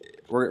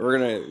we're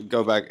going to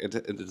go back into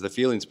the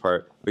feelings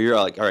part. But you're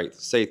like, all right,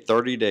 say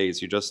 30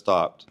 days, you just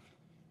stopped.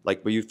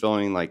 Like, were you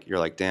feeling like, you're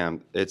like,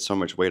 damn, it's so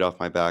much weight off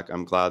my back.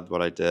 I'm glad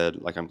what I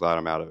did. Like, I'm glad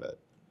I'm out of it.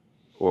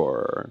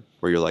 Or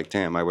were you like,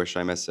 damn, I wish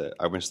I missed it.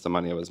 I wish the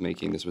money I was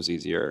making, this was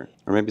easier.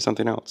 Or maybe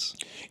something else.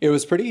 It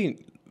was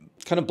pretty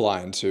kind of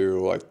blind to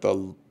like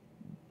the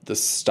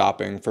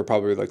stopping for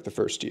probably like the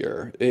first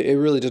year. It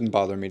really didn't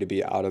bother me to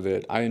be out of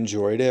it. I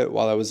enjoyed it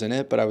while I was in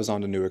it, but I was on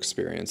to new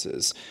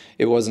experiences.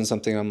 It wasn't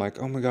something I'm like,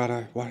 oh my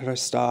God, why did I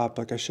stop?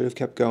 Like I should have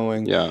kept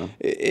going. Yeah.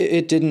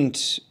 It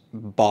didn't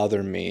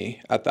bother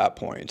me at that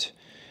point.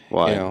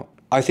 Why?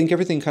 I think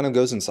everything kind of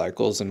goes in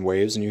cycles and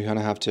waves, and you kind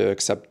of have to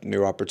accept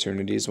new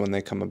opportunities when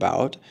they come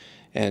about.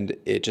 And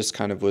it just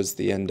kind of was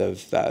the end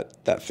of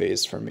that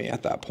phase for me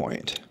at that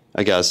point.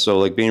 I guess. So,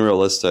 like, being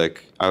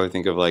realistic, I would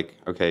think of, like,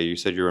 okay, you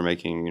said you were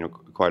making,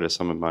 quite a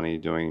sum of money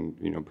doing,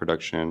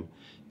 production,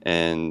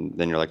 and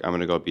then you're like, I'm going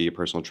to go be a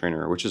personal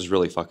trainer, which is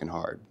really fucking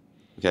hard.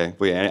 Okay?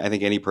 I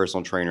think any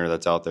personal trainer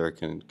that's out there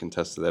can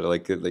contest to that.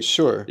 Like,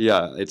 sure.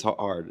 Yeah, it's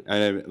hard.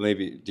 And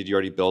maybe, did you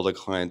already build a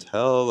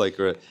clientele?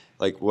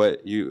 Were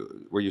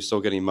you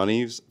still getting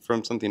money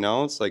from something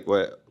else? Like,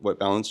 what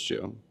balanced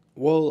you?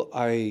 Well,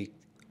 I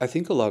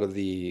think a lot of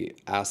the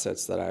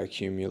assets that I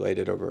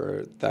accumulated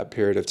over that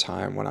period of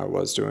time when I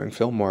was doing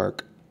film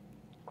work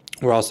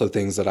were also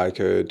things that I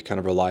could kind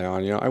of rely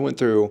on. I went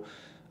through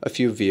a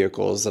few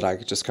vehicles that I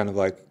could just kind of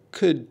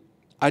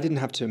I didn't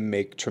have to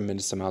make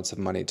tremendous amounts of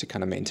money to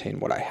kind of maintain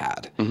what I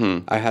had.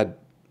 Mm-hmm.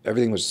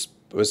 Everything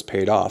was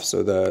paid off.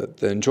 So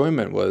the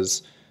enjoyment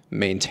was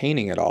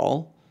maintaining it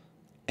all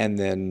and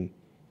then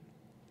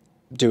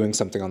doing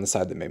something on the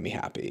side that made me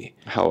happy.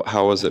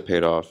 How was it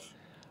paid off?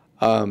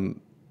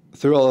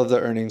 Through all of the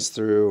earnings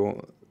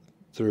through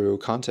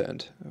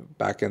content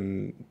back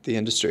in the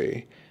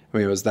industry. I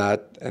mean, it was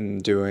that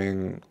and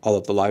doing all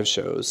of the live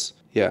shows.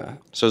 Yeah.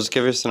 So just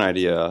give us an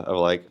idea of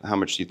like how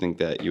much do you think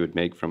that you would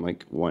make from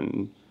like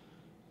one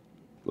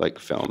like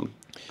film?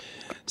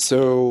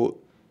 So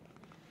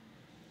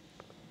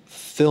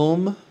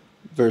film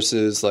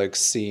versus like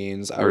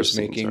scenes, I was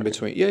making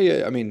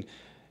between I mean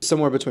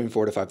somewhere between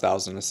 4,000 to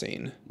 5,000 a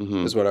scene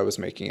is what I was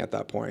making at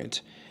that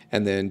point.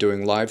 And then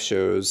doing live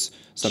shows,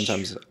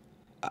 sometimes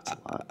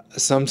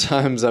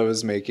I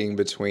was making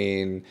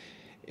between,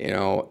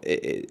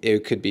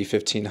 it could be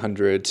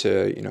 1,500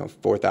 to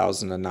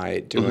 4,000 a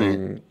night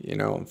doing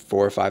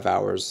 4 or 5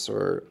 hours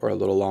or a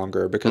little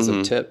longer because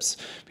of tips.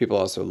 People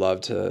also love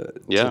to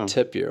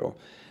tip you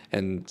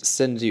and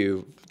send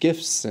you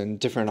gifts and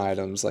different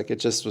items. Like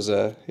it just was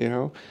the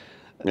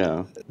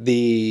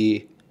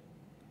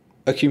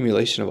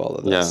accumulation of all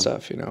of that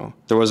stuff,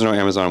 There was no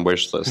Amazon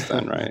wish list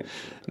then, right?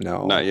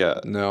 No. Not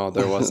yet. No,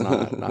 there was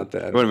not. Not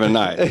then. It would have been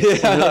nice.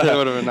 It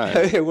would have been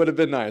nice. It would have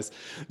been nice.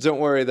 Don't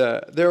worry,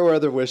 there were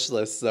other wish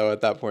lists, though,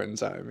 at that point in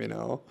time,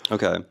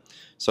 Okay.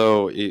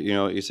 So,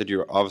 you said you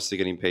were obviously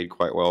getting paid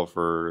quite well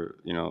for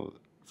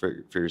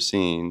your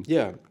scene.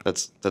 Yeah.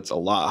 That's a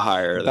lot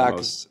higher than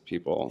most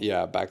people.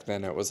 Yeah, back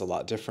then it was a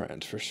lot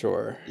different, for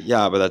sure.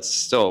 Yeah, but that's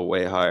still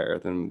way higher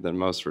than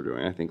most were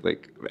doing. I think,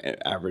 like,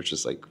 average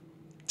is, like,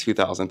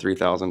 $2,000,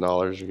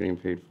 $3,000 you're getting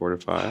paid 4 to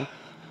 5.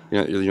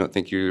 You don't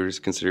think you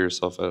just consider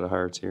yourself at a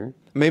higher tier?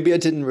 Maybe I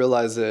didn't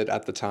realize it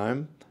at the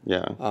time.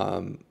 Yeah.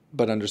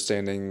 But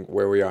understanding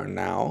where we are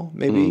now,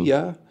 maybe,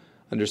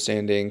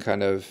 understanding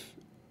kind of,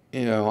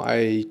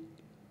 I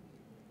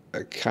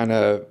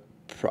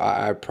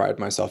pride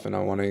myself in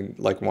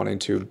wanting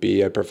to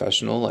be a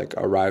professional, like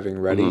arriving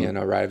ready and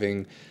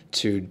arriving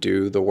to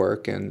do the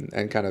work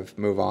and kind of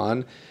move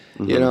on.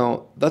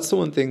 That's the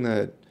one thing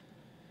that.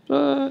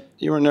 But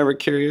you were never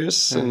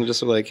curious and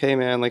just like, hey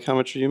man, like how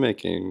much are you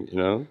making?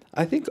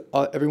 I think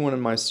everyone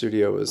in my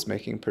studio was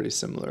making pretty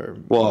similar.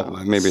 Well,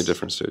 amounts. maybe a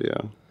different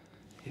studio.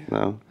 Yeah.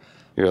 No,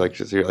 you're like,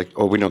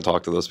 oh, we don't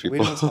talk to those people.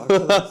 We don't talk to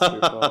those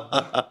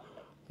people.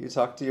 You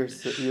talk to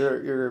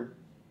your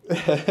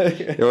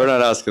Yeah, we're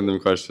not asking them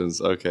questions.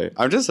 Okay.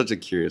 I'm just such a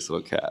curious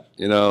little cat.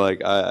 You know,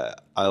 like I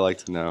like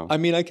to know. I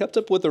mean, I kept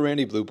up with the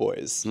Randy Blue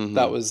Boys. Mm-hmm.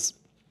 That was,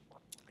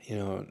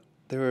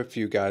 there were a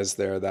few guys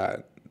there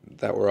that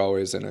were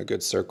always in a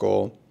good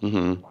circle.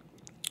 Mm-hmm.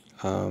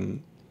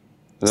 And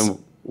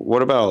then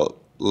what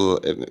about,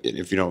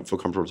 if you don't feel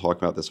comfortable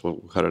talking about this, we'll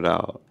cut it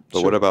out. But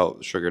Sure. What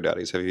about sugar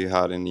daddies? Have you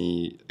had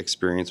any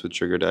experience with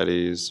sugar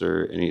daddies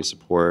or any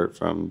support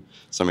from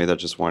somebody that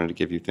just wanted to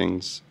give you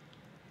things?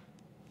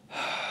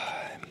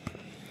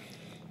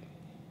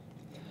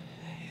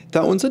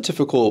 That one's a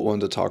difficult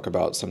one to talk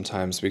about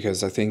sometimes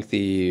because I think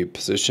the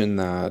position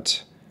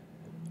that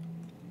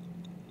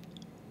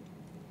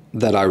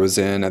I was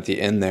in at the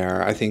end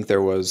there, I think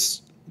there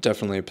was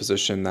definitely a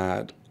position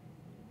that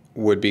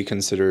would be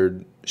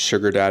considered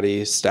sugar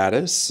daddy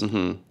status.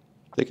 Mm-hmm.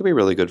 They could be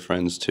really good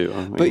friends too.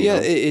 I mean, But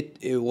yeah,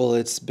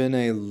 it's been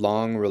a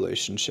long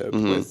relationship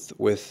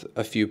with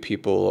a few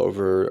people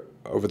over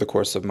the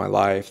course of my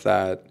life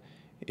that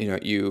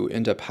you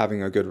end up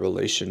having a good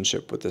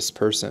relationship with this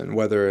person,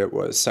 whether it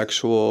was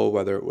sexual,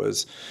 whether it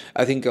was,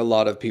 I think a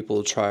lot of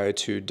people try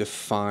to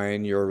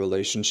define your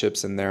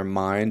relationships in their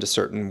mind a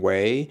certain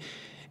way,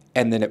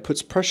 and then it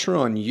puts pressure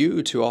on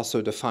you to also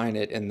define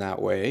it in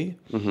that way.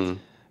 Mm-hmm.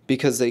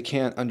 Because they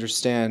can't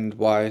understand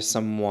why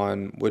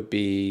someone would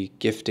be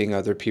gifting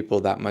other people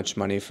that much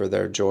money for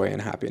their joy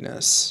and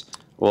happiness.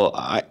 Well,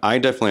 I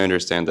definitely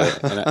understand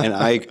that, and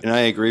I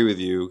agree with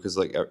you because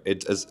like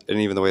and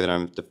even the way that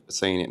I'm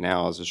saying it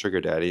now as a sugar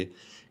daddy,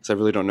 because I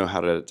really don't know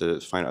how to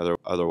define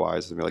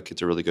otherwise. I mean, like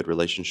it's a really good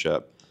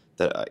relationship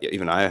that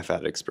even I have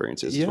had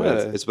experiences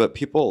with. It's but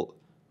people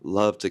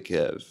love to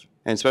give,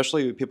 and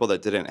especially people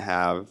that didn't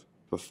have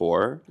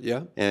before.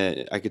 Yeah.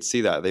 And I could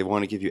see that they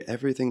want to give you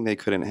everything they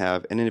couldn't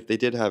have, and then if they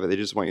did have it, they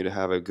just want you to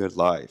have a good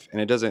life,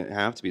 and it doesn't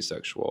have to be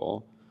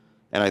sexual.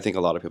 And I think a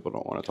lot of people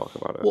don't want to talk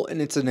about it. Well,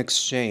 and it's an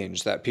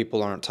exchange that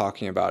people aren't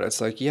talking about.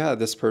 It's like, yeah,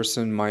 this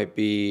person might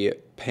be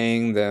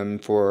paying them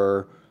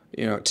for,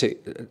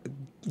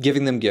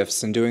 giving them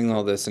gifts and doing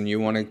all this, and you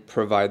want to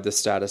provide the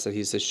status that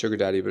he's a sugar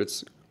daddy, but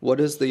it's, what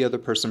is the other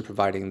person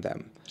providing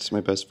them? It's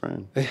my best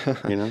friend,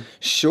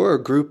 Sure,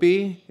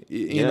 groupie,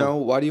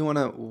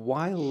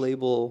 why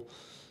label,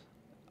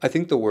 I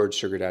think the word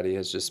sugar daddy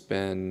has just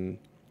been,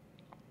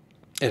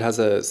 it has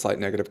a slight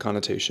negative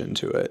connotation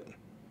to it.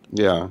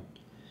 Yeah.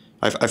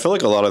 I feel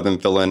like a lot of them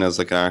fill in as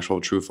like an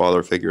actual true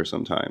father figure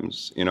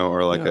sometimes,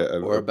 or like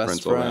a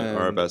best parental friend,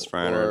 or a best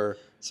friend or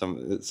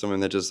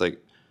someone that just like,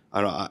 I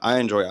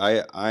don't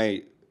know,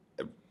 I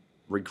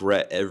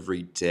regret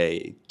every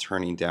day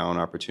turning down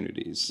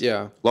opportunities.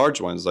 Yeah.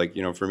 Large ones, like,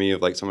 for me,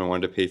 if like someone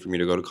wanted to pay for me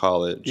to go to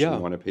college, yeah,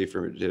 wanted to pay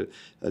for me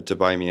to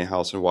buy me a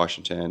house in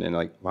Washington, and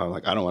like, I'm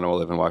like, I don't want to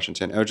live in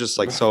Washington. I was just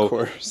like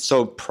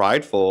so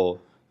prideful.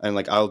 And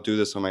like, I'll do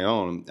this on my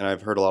own. And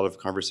I've heard a lot of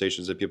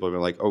conversations that people have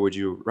been like, oh, would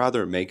you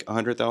rather make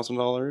 $100,000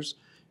 or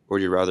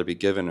would you rather be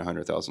given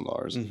 $100,000?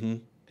 Mm-hmm.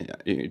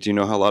 Do you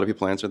know how a lot of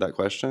people answer that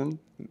question?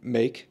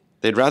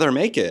 They'd rather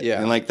make it.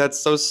 Yeah. And like, that's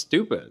so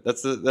stupid.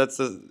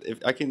 If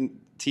I can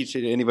teach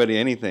anybody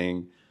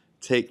anything,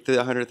 take the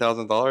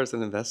 $100,000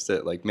 and invest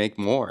it. Like, make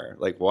more.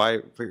 Like, why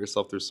put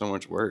yourself through so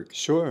much work?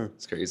 Sure.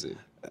 It's crazy.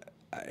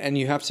 And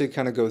you have to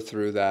kind of go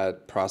through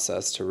that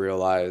process to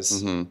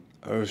realize,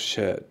 oh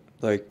shit.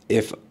 Like,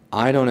 if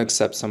I don't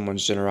accept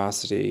someone's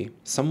generosity,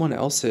 someone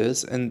else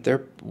is, and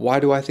why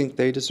do I think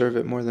they deserve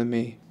it more than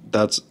me?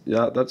 That's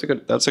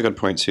a good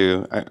point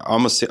too.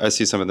 I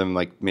see some of them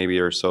like maybe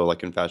are so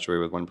like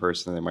infatuated with one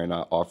person they might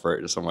not offer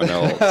it to someone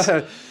else.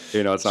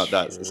 It's not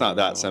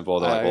that simple.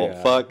 They're like,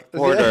 well, fuck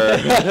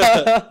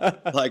Porter.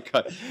 Like,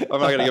 I'm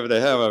not gonna give it to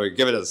him. I'm gonna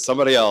give it to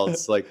somebody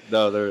else. Like,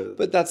 no,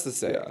 But that's the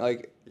same. Yeah.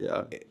 Like,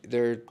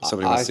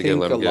 somebody wants to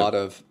think a lot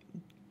of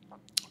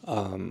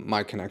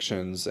my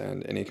connections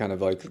and any kind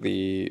of like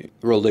the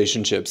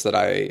relationships that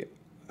I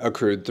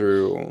accrued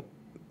through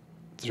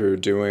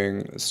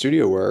doing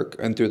studio work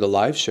and through the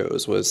live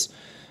shows was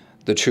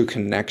the true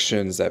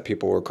connections that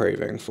people were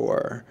craving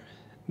for,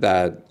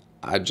 that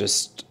I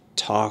just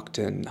talked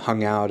and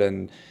hung out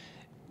and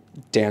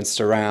danced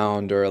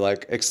around or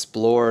like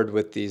explored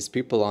with these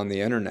people on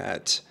the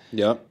internet.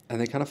 Yep.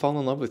 And they kind of fall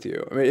in love with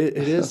you. I mean, it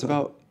is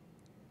about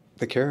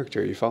the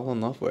character you fall in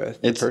love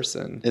with, the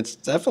person. It's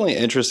definitely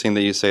interesting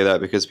that you say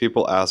that because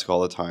people ask all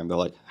the time. They're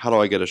like, how do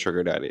I get a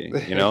sugar daddy?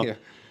 Yeah.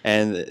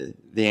 And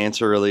the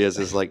answer really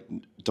is like,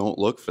 don't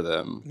look for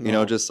them.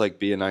 No. Just like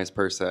be a nice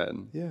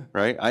person. Yeah.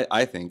 Right.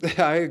 I think.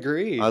 I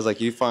agree. I was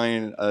like, you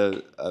find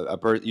a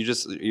person.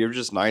 You're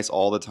just nice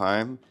all the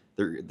time.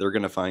 They're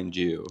gonna find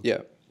you.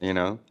 Yeah.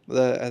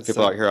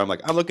 People out here, I'm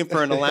like, I'm looking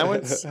for an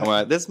allowance. I'm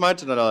like, this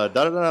much,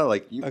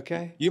 like,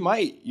 you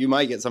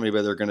might get somebody,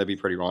 but they're going to be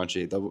pretty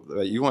raunchy.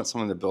 You want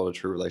someone to build a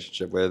true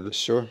relationship with.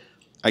 Sure.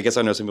 I guess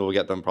I know some people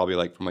get them probably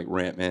like from like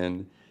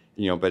Rantman,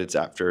 but it's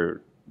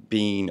after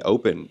being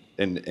open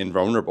and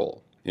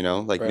vulnerable. You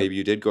know, like maybe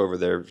you did go over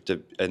there to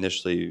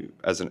initially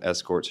as an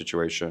escort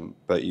situation,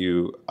 but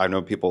I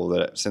know people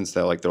that since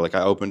then, like, they're like,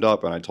 I opened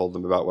up and I told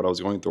them about what I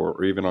was going through,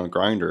 or even on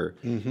Grindr,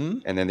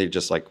 and then they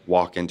just like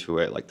walk into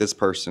it. Like, this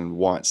person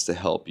wants to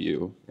help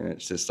you, and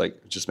it's just like,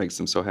 it just makes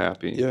them so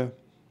happy. Yeah.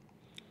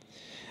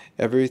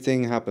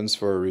 Everything happens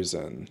for a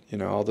reason. You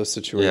know, all those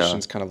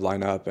situations kind of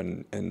line up,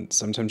 and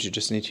sometimes you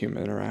just need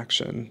human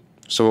interaction.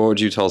 So what would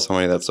you tell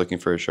somebody that's looking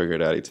for a sugar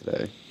daddy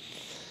today?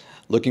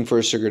 Looking for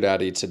a sugar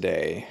daddy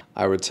today,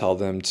 I would tell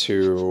them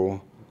to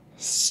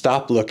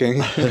stop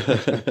looking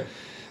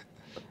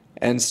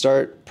and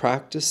start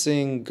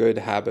practicing good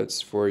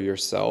habits for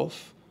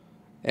yourself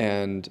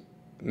and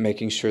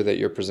making sure that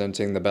you're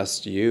presenting the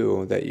best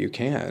you that you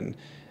can.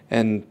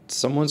 And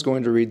someone's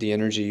going to read the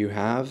energy you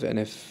have, and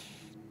if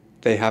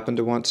they happen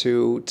to want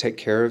to take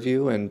care of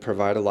you and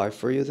provide a life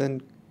for you,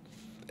 then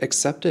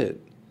accept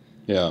it.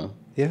 Yeah.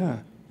 Yeah.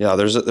 Yeah,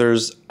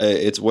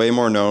 it's way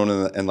more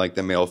known in like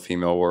the male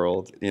female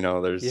world. You know,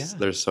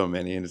 there's so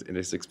many, and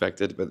it's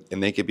expected,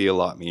 and they could be a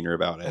lot meaner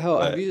about it. Hell,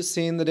 have you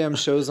seen the damn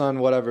shows on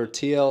whatever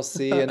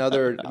TLC and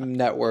other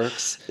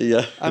networks?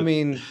 Yeah, I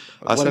mean,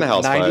 I've seen the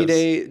Housewives. 90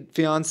 Day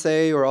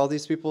Fiance, or all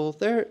these people.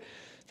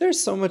 There's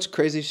so much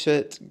crazy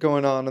shit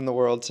going on in the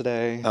world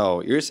today.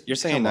 Oh, you're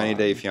saying 90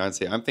 Day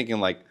Fiance? I'm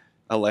thinking like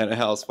Atlanta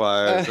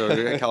Housewives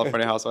or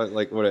California Housewives,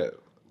 like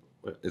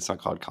it's not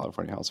called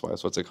California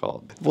Housewives. What's it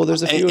called? Well,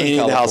 there's a few in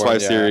in the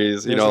Housewives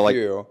series. You know, like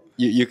few.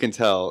 You can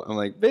tell. I'm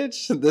like,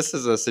 bitch, this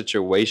is a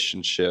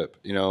situationship.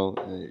 You know,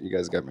 you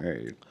guys got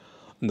married.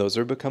 And those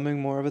are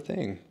becoming more of a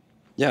thing.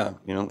 Yeah,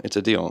 you know, it's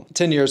a deal.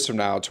 10 years from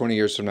now, 20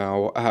 years from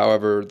now,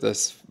 however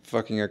this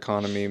fucking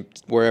economy,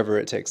 wherever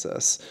it takes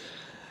us,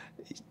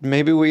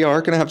 maybe we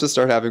are going to have to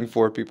start having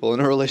 4 people in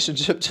a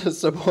relationship to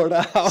support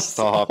a house.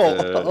 Stop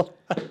it.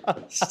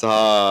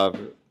 Stop.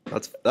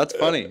 That's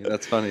funny.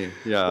 That's funny.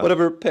 Yeah.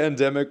 Whatever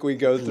pandemic we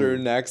go through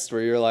next,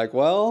 where you're like,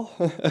 well.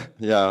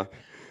 Yeah.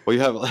 Well,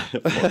 you have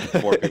like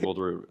 4 people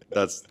to.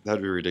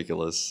 That'd be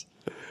ridiculous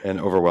and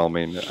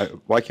overwhelming.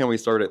 Why can't we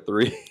start at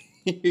 3?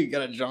 You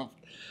gotta jump.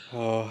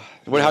 Oh.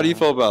 How do you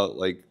feel about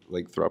like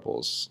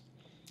thruples?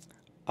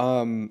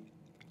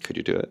 Could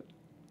you do it?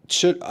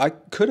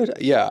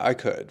 Yeah, I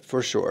could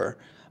for sure.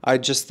 I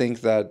just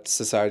think that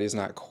society is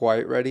not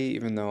quite ready,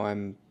 even though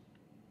I'm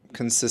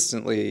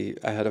consistently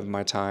ahead of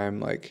my time.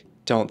 Like,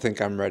 don't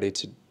think I'm ready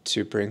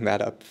to bring that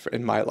up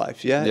in my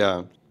life yet.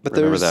 Yeah, but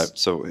remember that.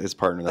 So his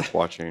partner that's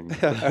watching,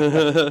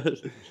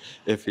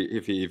 if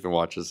he even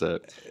watches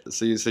it.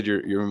 So you said you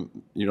don't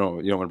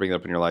want to bring that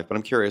up in your life, but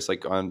I'm curious.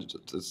 Like, on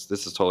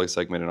this is totally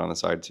segmented on the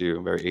side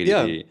too, very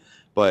ADD. Yeah.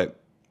 But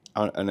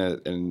in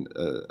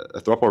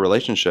a throuple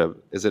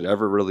relationship, is it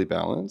ever really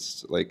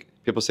balanced? Like,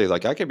 people say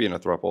like, I could be in a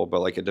throuple,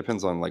 but like, it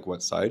depends on like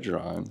what side you're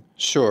on.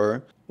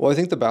 Sure. Well, I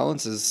think the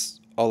balance is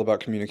all about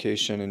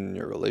communication in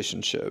your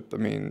relationship. I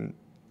mean,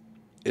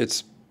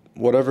 it's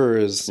whatever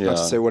is, not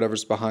to say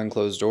whatever's behind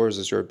closed doors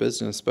is your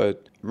business,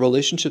 but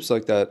relationships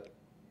like that,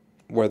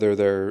 whether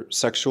they're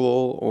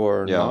sexual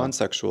or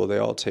non-sexual, they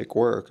all take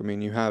work. I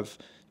mean, you have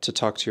to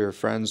talk to your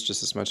friends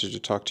just as much as you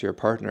talk to your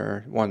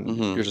partner.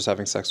 You're just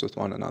having sex with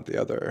one and not the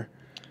other.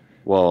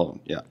 Well,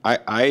 yeah,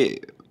 I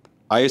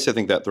used to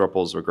think that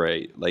thruples were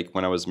great. Like,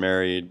 when I was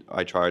married,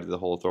 I tried the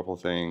whole throuple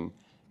thing.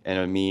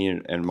 And me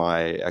and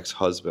my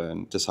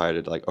ex-husband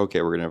decided, like,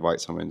 okay, we're going to invite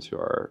someone into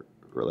our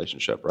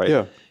relationship, right?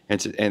 Yeah.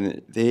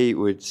 And they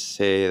would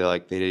say that,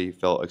 like, they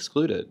felt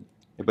excluded.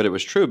 But it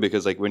was true,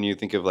 because, like, when you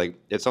think of, like,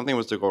 if something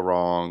was to go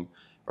wrong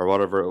or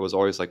whatever, it was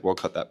always like, we'll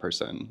cut that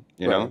person,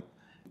 you know?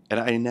 And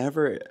I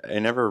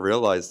never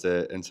realized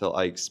it until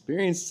I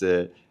experienced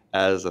it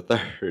as a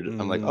third.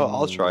 I'm like, oh,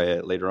 I'll try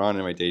it later on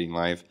in my dating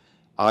life.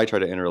 I tried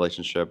to enter a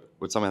relationship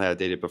with someone that I had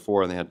dated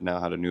before, and they had now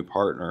had a new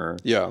partner.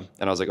 Yeah.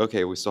 And I was like,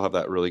 okay, we still have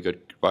that really good,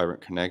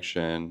 vibrant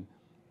connection.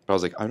 But I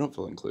was like, I don't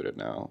feel included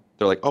now.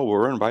 They're like, oh, well,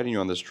 we're inviting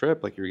you on this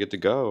trip. Like, you're good to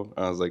go.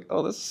 And I was like,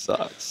 oh, this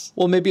sucks.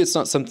 Well, maybe it's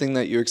not something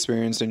that you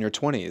experienced in your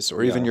 20s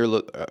or even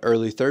your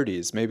early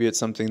 30s. Maybe it's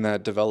something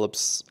that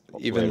develops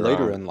even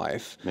later in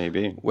life.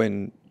 Maybe.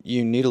 When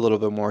you need a little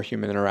bit more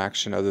human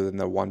interaction other than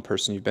the one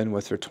person you've been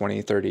with for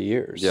 20, 30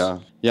 years. Yeah.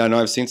 Yeah,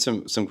 no, I've seen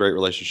some great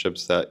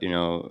relationships that, you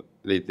know,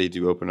 they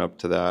do open up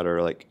to that,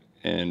 or like,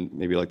 and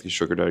maybe like these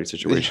sugar daddy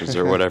situations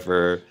or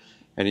whatever.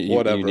 And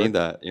you need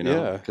that, you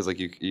know, because like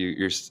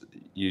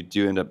you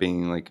do end up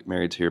being like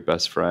married to your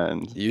best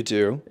friend. You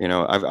do. You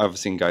know, I've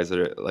seen guys that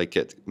are like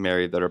get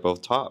married that are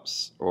both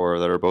tops or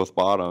that are both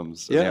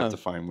bottoms. And they have to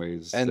find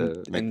ways to make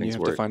things work. And you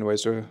have to find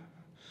ways to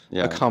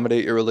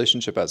accommodate your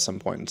relationship at some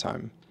point in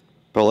time.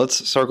 But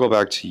let's circle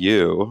back to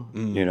you.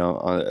 You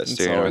know,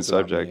 staying on the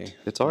subject.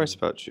 It's always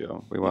about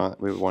you. We want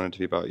it to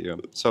be about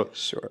you. So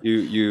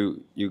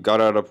you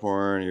got out of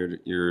porn.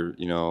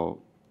 You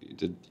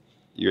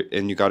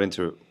got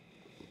into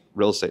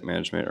real estate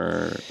management,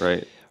 or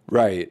right?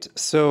 Right.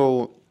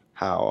 So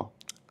how?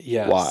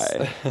 Yes.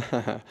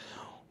 Why?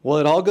 Well,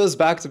 it all goes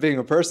back to being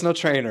a personal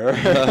trainer.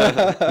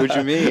 What'd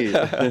you mean?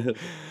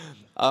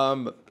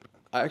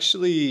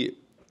 Actually,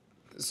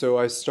 So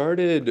I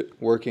started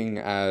working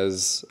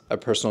as a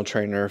personal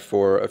trainer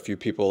for a few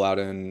people out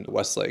in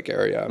Westlake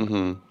area.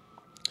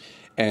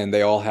 And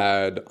they all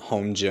had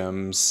home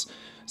gyms.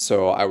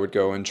 So I would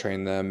go and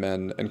train them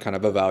and kind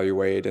of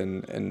evaluate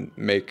and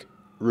make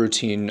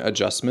routine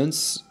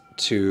adjustments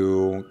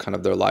to kind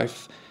of their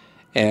life.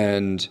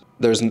 And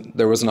there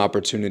was an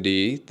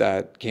opportunity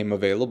that came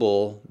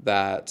available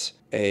that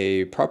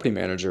a property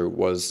manager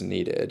was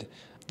needed.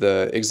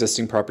 The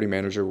existing property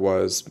manager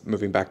was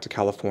moving back to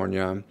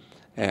California,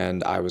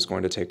 and I was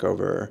going to take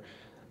over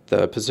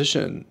the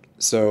position.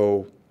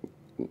 So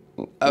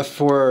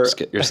You're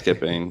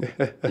skipping.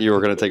 You were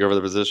going to take over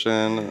the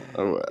position?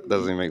 Oh, that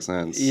doesn't even make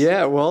sense.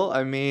 Yeah, well,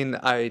 I mean,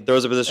 There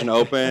was a position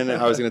open.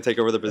 I was going to take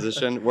over the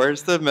position.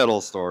 Where's the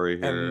middle story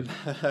here?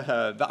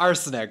 The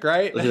arsenic,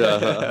 right?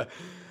 Yeah.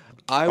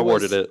 I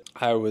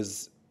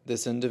was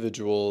this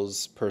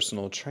individual's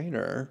personal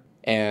trainer,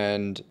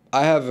 and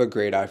I have a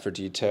great eye for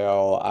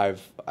detail.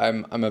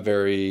 I'm a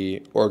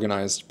very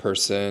organized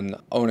person.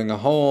 Owning a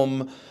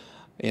home,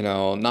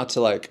 not to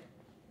like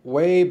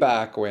way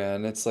back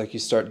when, it's like you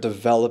start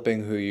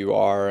developing who you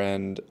are,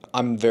 and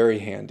I'm very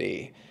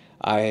handy.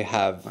 I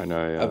have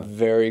a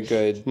very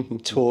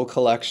good tool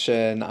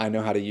collection. I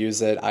know how to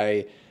use it.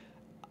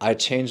 I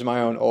change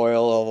my own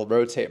oil. I'll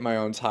rotate my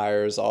own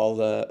tires. All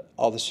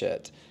the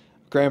shit.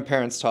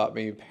 Grandparents taught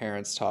me.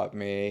 Parents taught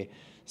me.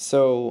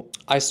 So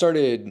I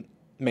started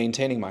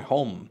maintaining my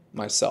home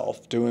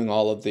myself, doing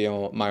all of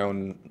my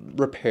own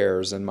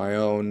repairs and my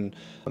own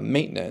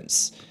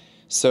maintenance.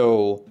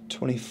 So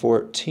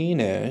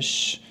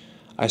 2014-ish,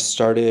 I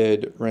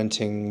started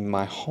renting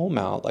my home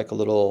out like a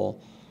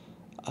little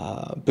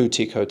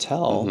boutique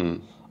hotel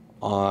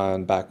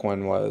on back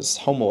when was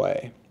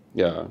HomeAway.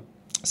 Yeah.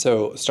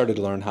 So started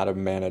to learn how to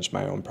manage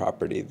my own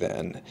property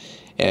then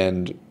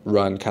and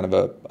run kind of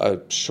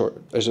it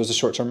was a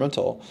short-term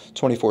rental,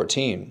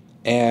 2014.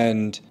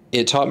 And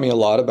it taught me a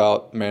lot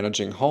about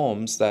managing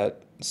homes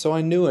so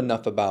I knew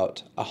enough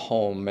about a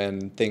home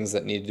and things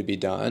that needed to be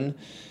done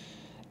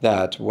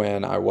that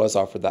when I was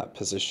offered that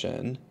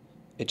position,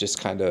 it just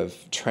kind of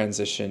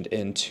transitioned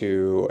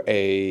into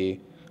a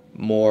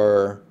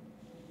more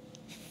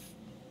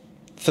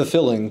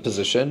fulfilling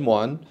position,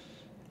 one,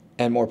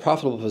 and more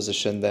profitable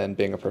position than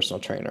being a personal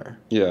trainer.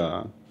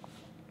 Yeah.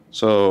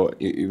 So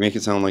you make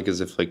it sound like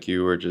as if like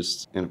you were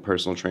just in a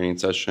personal training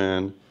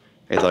session,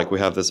 and like we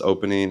have this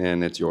opening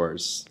and it's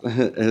yours.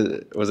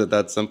 Was it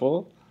that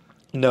simple?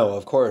 No,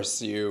 of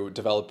course you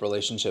develop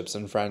relationships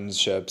and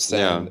friendships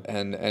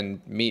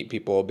and meet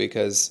people,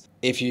 because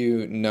if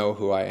you know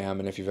who I am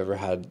and if you've ever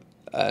had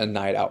a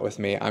night out with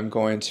me, I'm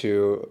going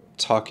to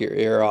talk your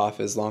ear off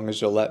as long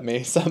as you'll let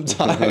me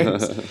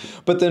sometimes.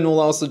 But then we'll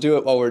also do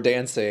it while we're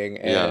dancing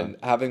and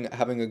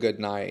having a good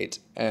night.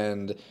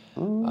 And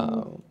I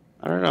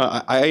don't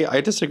know.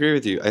 I disagree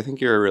with you. I think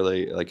you're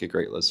really like a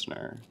great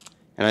listener.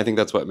 And I think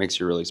that's what makes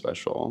you really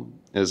special,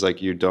 is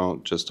like you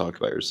don't just talk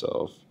about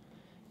yourself.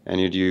 And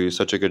you do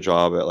such a good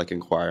job at like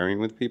inquiring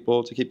with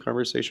people to keep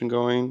conversation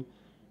going,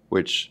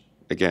 which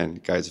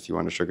again, guys, if you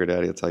want a sugar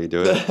daddy, that's how you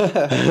do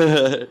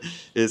it.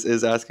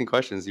 is asking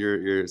questions.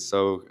 You're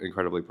so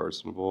incredibly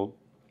personable,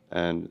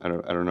 and I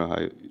don't know how.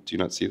 Do you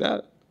not see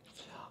that?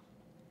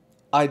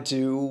 I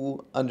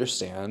do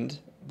understand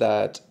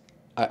that.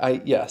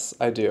 Yes,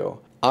 I do.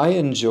 I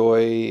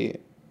enjoy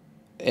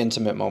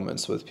intimate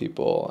moments with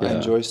people. Yeah. I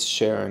enjoy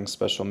sharing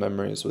special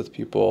memories with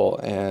people,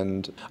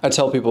 and I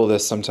tell people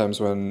this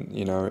sometimes when,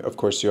 of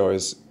course you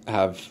always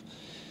have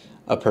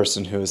a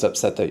person who is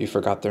upset that you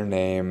forgot their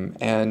name,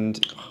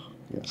 and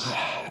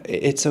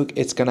it's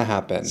going to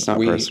happen. It's not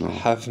we personal.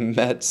 have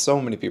met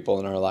so many people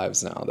in our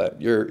lives now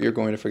that you're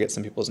going to forget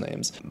some people's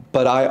names.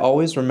 But I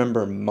always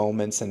remember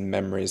moments and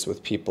memories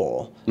with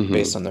people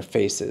based on their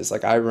faces.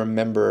 Like I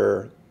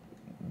remember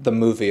the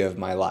movie of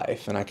my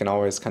life, and I can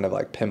always kind of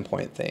like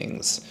pinpoint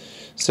things.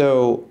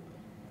 So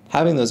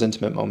having those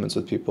intimate moments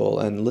with people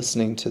and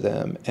listening to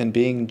them and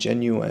being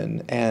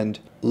genuine and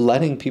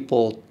letting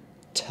people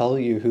tell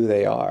you who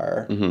they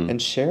are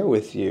and share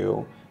with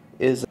you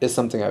is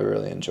something I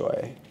really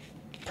enjoy.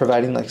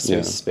 Providing like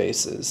safe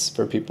spaces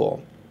for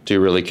people. Do you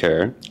really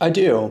care? I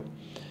do.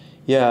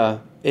 Yeah.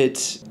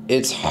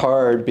 It's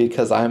hard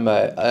because I'm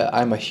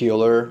a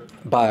healer.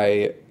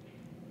 By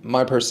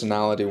my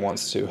personality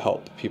wants to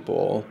help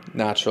people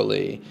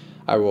naturally.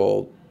 I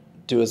will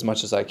do as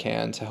much as I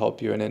can to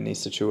help you in any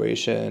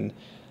situation,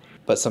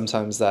 but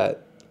sometimes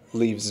that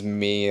leaves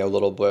me a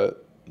little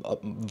bit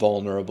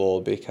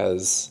vulnerable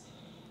because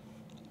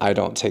I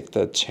don't take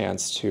the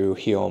chance to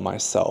heal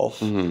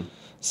myself.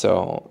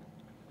 So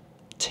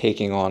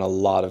taking on a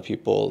lot of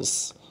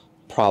people's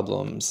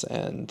problems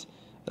and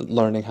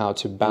learning how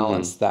to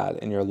balance that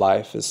in your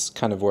life is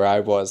kind of where I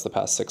was the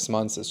past 6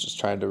 months, is just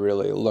trying to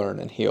really learn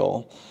and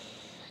heal,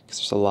 because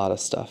there's a lot of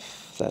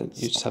stuff that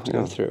you just have to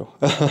go through.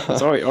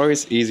 It's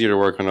always easier to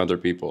work on other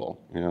people,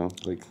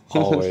 like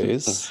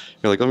Always.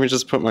 You're like, let me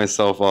just put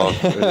myself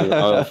off and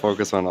I'll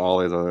focus on all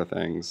these other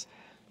things.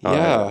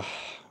 That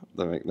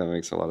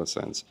makes a lot of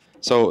sense.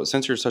 So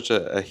since you're such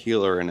a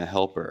healer and a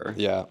helper,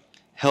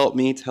 help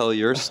me tell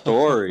your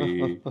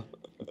story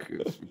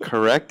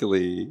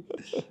correctly.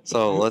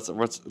 So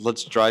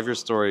let's drive your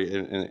story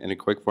in a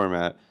quick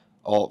format,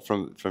 all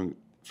from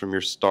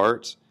your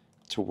start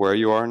to where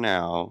you are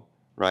now,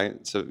 right?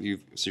 So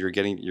you're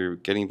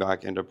getting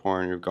back into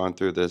porn. You've gone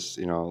through this,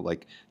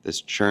 like this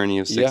journey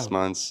of 6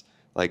 months.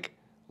 Like,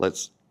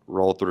 let's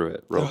roll through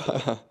it.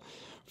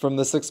 From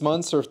the 6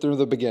 months or through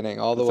the beginning,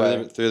 all the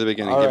way? Through the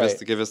beginning.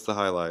 Give us the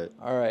highlight.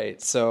 All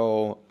right.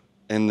 So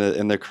in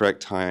the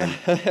correct time.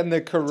 In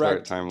the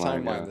correct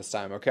timeline this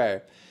time.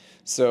 Okay.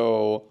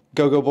 So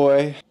go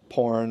boy,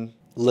 porn,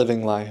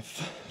 living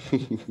life,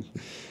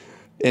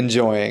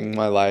 enjoying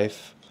my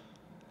life,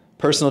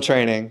 personal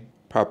training,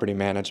 property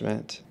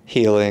management,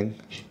 healing.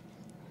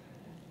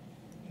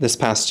 This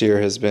past year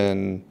has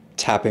been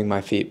tapping my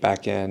feet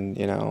back in,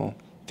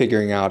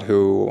 figuring out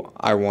who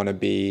I want to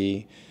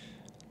be,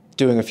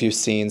 doing a few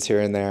scenes here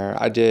and there.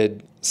 I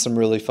did some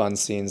really fun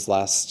scenes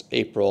last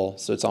April,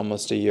 so it's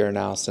almost a year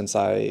now since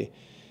I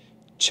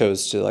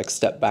chose to like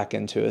step back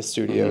into a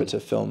studio to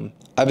film.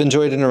 I've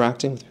enjoyed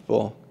interacting with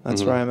people.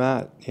 That's where I'm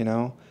at,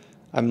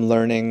 I'm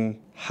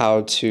learning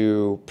how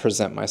to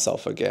present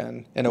myself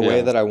again in a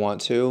way that I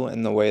want to,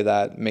 in the way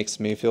that makes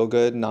me feel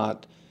good,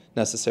 not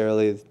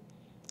necessarily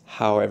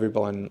how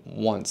everyone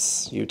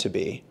wants you to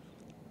be.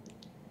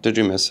 Did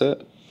you miss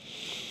it?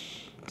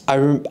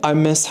 I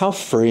miss how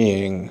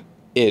freeing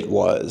it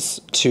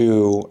was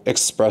to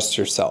express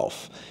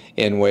yourself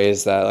in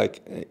ways that,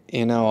 like,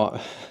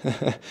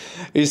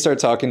 you start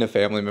talking to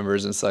family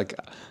members and it's like,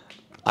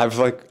 I've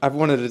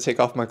wanted to take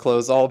off my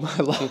clothes all my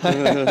life.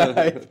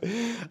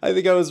 I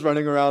think I was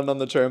running around on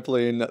the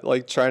trampoline,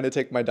 like trying to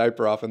take my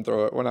diaper off and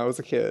throw it when I was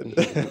a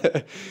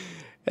kid.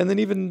 And then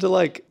even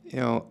to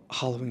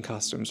Halloween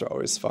costumes are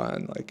always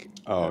fun. Like,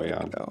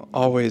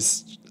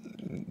 always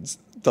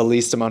the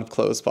least amount of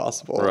clothes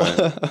possible.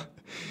 Right.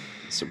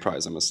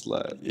 Surprise, I'm a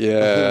slut.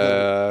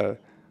 Yeah.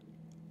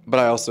 But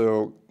I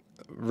also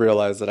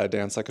realize that I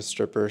dance like a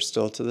stripper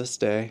still to this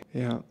day.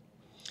 Yeah.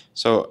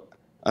 So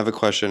I have a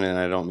question, and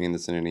I don't mean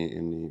this in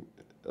any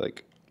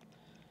like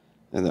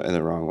in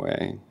the wrong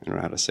way. I don't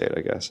know how to say it,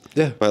 I guess.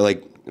 Yeah.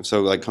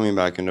 But coming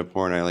back into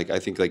porn, I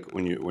think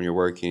when you're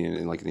working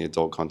in the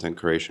adult content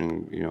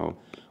creation,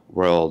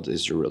 world,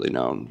 is you're really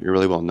known. You're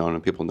really well known,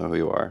 and people know who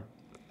you are.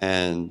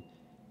 And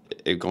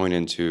going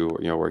into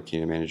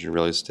working and managing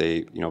real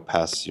estate,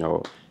 past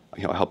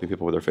helping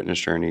people with their fitness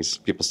journeys,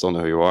 people still know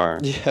who you are.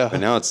 Yeah.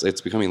 But now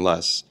it's becoming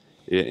less,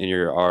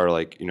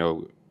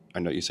 and I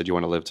know you said you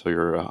want to live till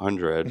you're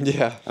 100.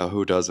 Yeah.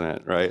 Who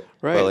doesn't, right?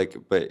 Right.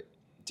 But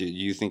do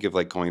you think of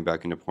going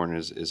back into porn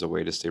is a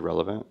way to stay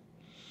relevant?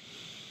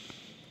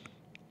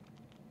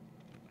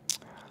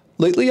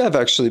 Lately, I've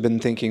actually been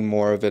thinking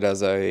more of it as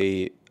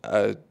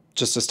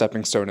just a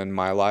stepping stone in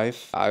my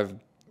life. I've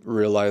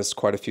realized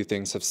quite a few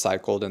things have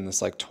cycled in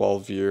this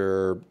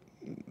 12-year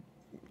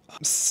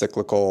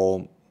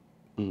cyclical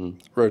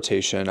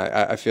rotation.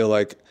 I feel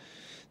like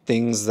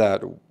things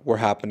that were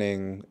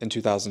happening in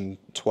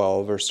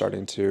 2012 are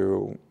starting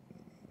to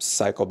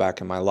cycle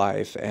back in my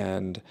life,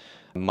 and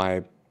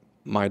my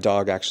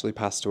dog actually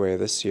passed away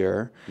this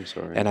year. I'm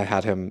sorry. And I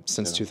had him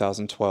since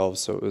 2012,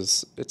 so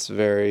it's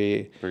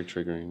very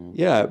triggering.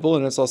 Yeah, well,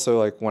 and it's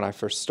also when I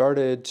first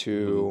started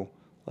to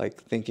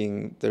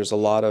thinking there's a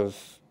lot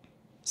of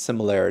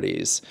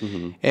similarities.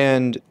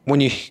 And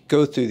when you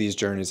go through these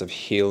journeys of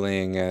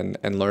healing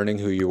and learning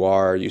who you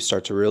are, you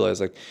start to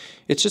realize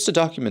it's just a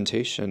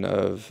documentation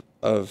of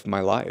my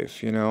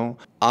life.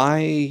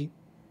 I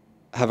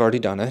have already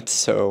done it,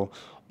 so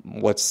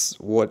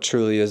what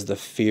truly is the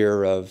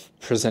fear of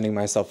presenting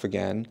myself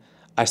again?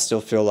 I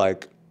still feel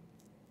like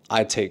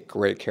I take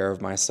great care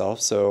of myself,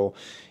 so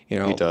He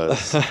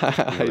does. He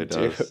really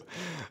does.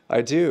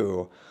 I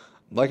do.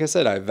 Like I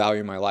said, I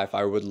value my life.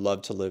 I would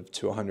love to live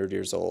to 100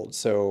 years old.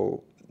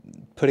 So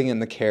putting in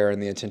the care and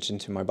the attention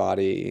to my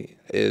body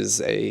is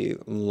a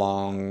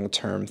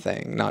long-term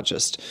thing, not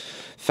just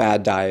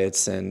fad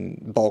diets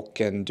and bulk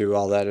and do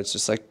all that. It's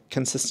just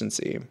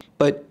consistency.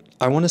 But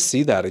I want to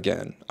see that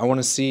again. I want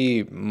to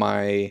see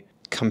my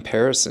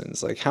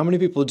comparisons. How many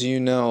people do you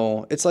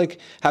know? It's like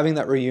having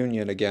that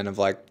reunion again of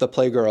the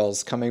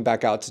Playgirls coming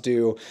back out to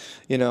do,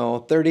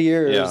 30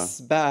 years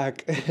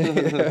back.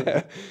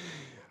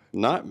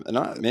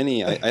 Not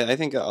many. I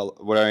think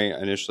when I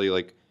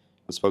initially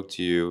spoke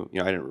to you,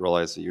 I didn't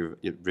realize that you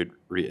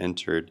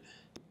re-entered,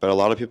 but a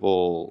lot of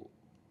people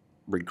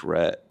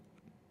regret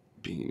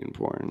being in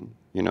porn.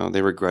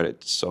 They regret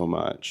it so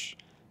much,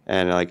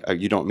 and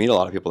you don't meet a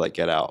lot of people that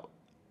get out.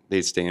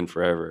 They stay in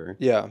forever.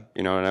 Yeah.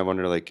 And I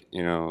wonder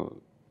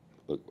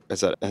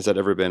has that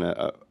ever been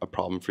a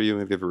problem for you?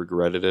 Have you ever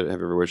regretted it? Have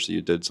you ever wished that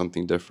you did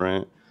something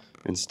different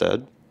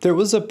instead? There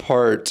was a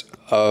part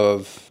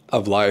of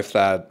life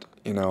that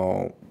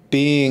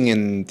being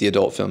in the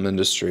adult film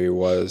industry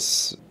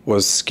was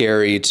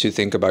scary to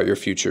think about your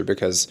future,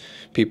 because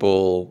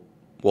people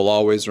will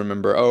always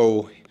remember,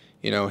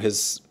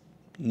 his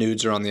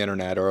nudes are on the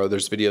internet, or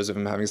there's videos of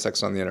him having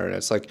sex on the internet.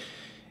 It's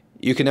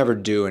you can never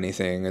do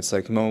anything. It's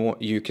like,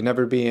 you can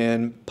never be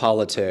in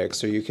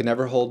politics, or you can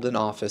never hold an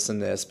office in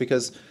this,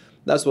 because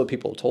that's what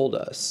people told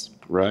us.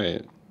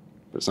 Right.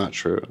 But it's not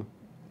true.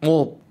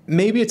 Well,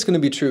 maybe it's going to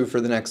be true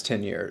for the next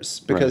 10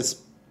 years,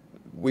 because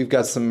we've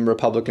got some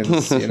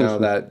Republicans,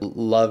 that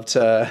love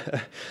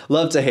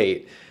to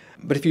hate.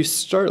 But if you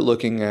start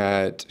looking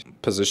at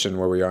position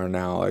where we are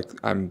now, like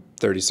I'm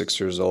 36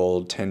 years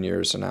old, 10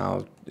 years from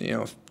now,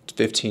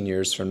 15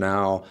 years from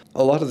now,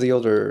 a lot of the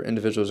older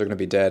individuals are going to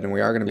be dead, and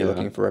we are going to be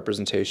looking for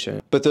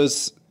representation. But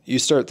you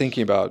start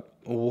thinking about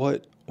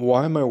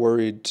why am I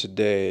worried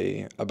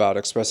today about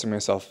expressing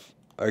myself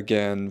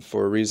again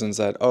for reasons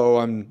that,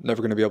 I'm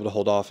never going to be able to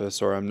hold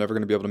office, or I'm never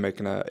going to be able to make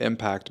an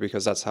impact,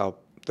 because that's how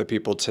the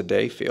people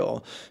today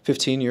feel.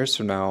 15 years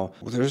from now,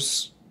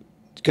 there's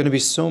going to be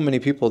so many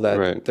people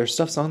that their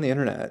stuff's on the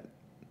internet.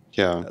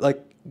 Yeah.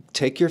 Like,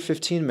 take your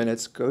 15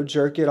 minutes, go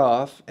jerk it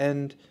off,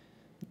 and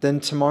then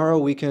tomorrow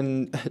we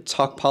can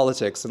talk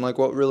politics and like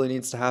what really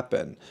needs to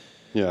happen.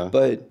 Yeah.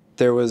 But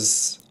there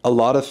was a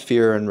lot of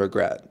fear and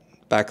regret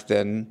back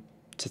then,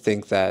 to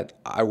think that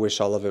I wish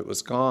all of it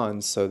was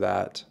gone so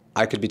that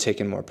I could be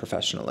taken more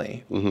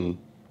professionally. Mm-hmm.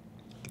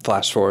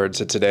 Flash forward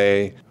to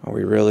today, are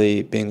we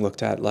really being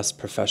looked at less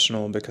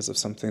professional because of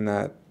something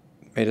that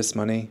made us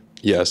money?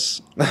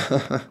 Yes.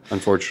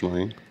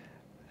 Unfortunately.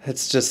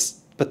 It's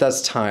just, but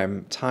that's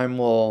time. Time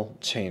will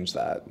change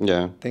that.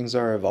 Yeah. Things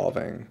are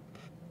evolving.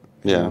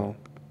 Yeah.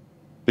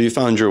 But you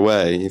found your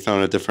way. You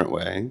found a different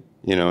way,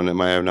 and it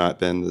might have not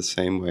been the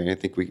same way. I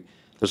think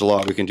there's a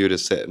lot we can do to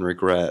sit and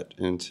regret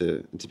and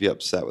to be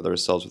upset with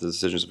ourselves with the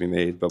decisions we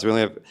made. But we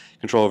really have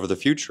control over the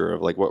future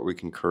of like what we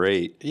can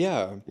create.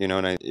 Yeah.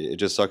 And it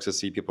just sucks to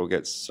see people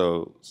get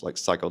so like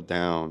cycled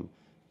down,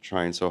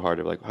 trying so hard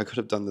to like, I could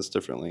have done this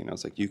differently. And I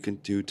was like, you can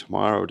do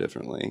tomorrow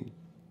differently.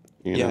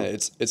 Yeah,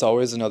 it's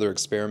always another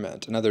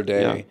experiment, another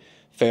day. Yeah.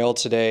 Fail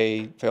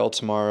today, fail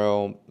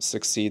tomorrow,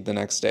 succeed the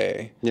next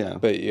day. Yeah.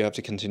 But you have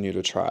to continue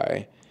to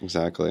try.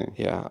 Exactly.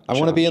 Yeah. I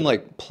want to be in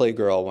like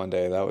Playgirl one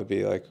day. That would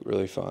be like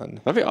really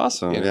fun. That'd be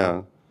awesome.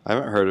 Yeah. I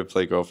haven't heard of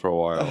Playgirl for a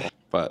while,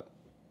 but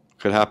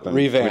could happen.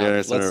 Revamp.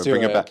 Let's do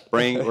it. Back.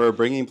 We're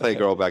bringing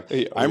Playgirl back.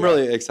 I'm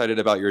really excited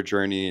about your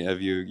journey of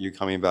you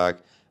coming back.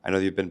 I know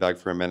you've been back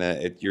for a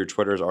minute. Your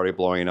Twitter is already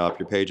blowing up.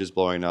 Your page is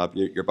blowing up.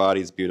 Your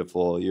body's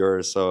beautiful.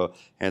 You're so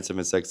handsome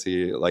and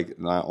sexy. Like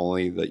not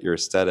only that your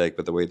aesthetic,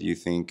 but the way that you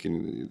think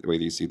and the way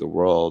that you see the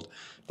world,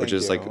 which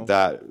is like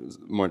that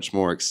much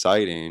more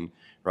exciting,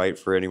 right?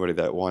 For anybody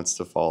that wants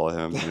to follow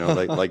him,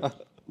 like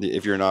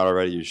if you're not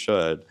already, you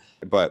should.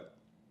 But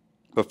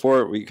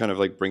before we kind of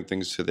like bring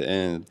things to the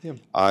end,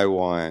 I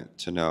want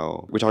to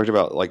know. We talked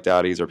about like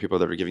daddies or people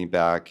that are giving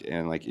back,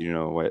 and like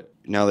what.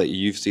 Now that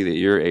you see that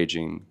you're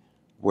aging,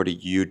 what are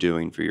you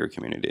doing for your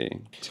community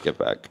to give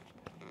back?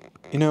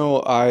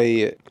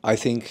 I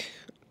think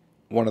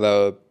one of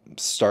the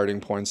starting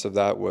points of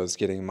that was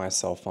getting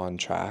myself on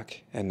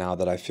track. And now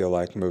that I feel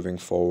like moving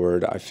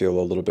forward, I feel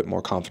a little bit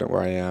more confident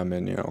where I am,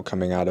 and,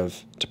 coming out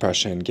of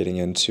depression, getting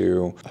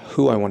into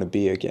who I want to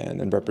be again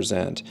and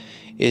represent.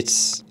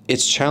 It's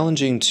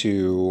challenging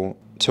to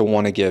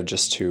want to give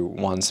just to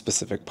one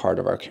specific part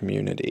of our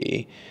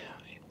community,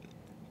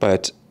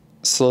 but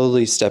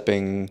slowly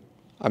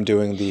I'm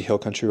doing the Hill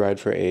Country Ride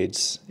for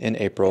AIDS in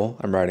April.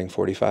 I'm riding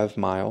 45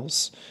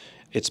 miles.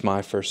 It's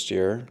my first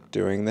year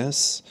doing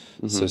this,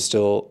 so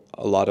still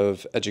a lot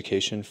of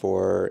education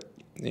for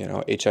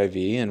HIV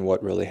and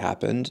what really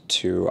happened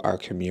to our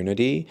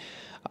community.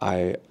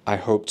 I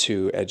hope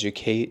to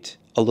educate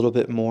a little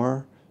bit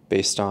more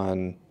based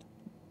on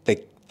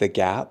the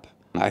gap.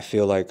 I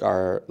feel like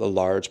a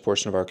large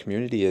portion of our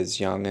community is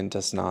young and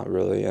does not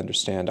really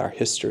understand our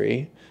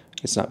history.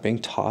 It's not being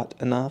taught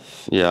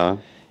enough. Yeah.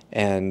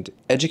 And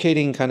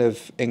educating kind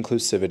of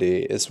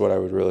inclusivity is what I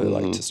would really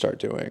like to start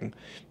doing,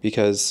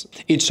 because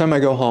each time I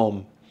go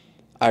home,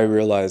 I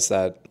realize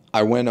that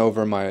I win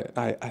over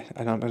I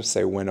don't know to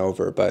say win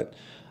over, but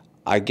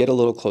I get a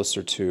little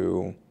closer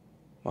to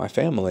my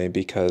family,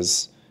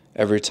 because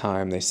every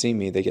time they see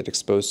me, they get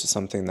exposed to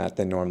something that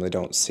they normally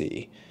don't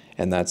see.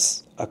 And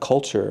that's a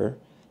culture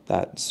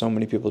that so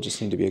many people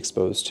just need to be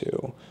exposed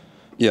to.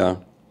 Yeah.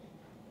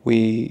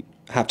 We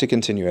have to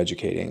continue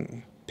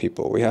educating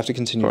people. We have to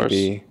continue to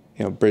be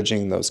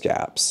bridging those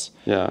gaps.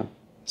 Yeah.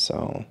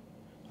 So.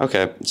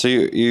 Okay. So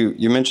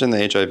you mentioned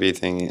the HIV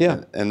thing.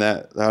 Yeah. And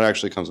that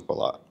actually comes up a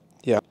lot.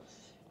 Yeah.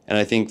 And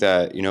I think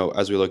that,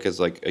 as we look as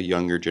like a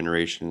younger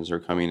generations are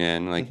coming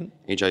in, like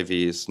HIV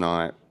is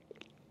not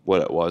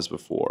what it was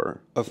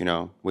before. A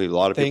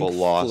lot of people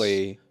lost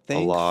a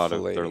lot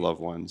of their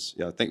loved ones.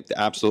 Yeah.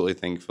 Absolutely.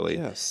 Thankfully.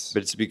 Yes.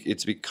 But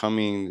it's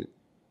becoming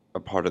a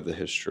part of the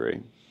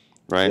history.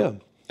 Right. Yeah.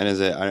 And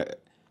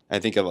I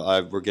think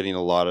we're getting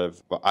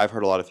I've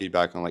heard a lot of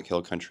feedback on like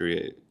Hill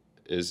Country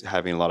is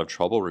having a lot of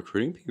trouble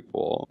recruiting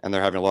people, and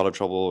they're having a lot of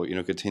trouble,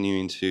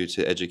 continuing to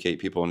educate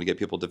people and to get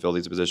people to fill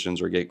these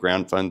positions or get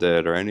grant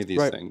funded or any of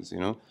these things,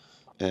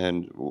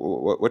 And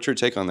what's your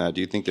take on that?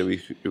 Do you think that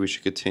we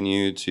should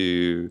continue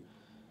to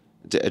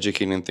to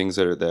educating things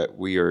that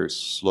we are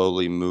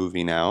slowly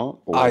moving out?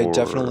 I Or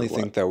definitely what?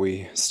 think that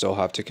we still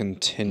have to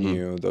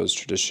continue those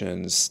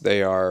traditions.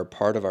 They are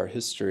part of our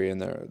history,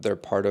 and they're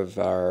part of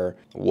our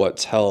what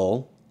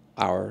tell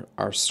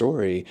our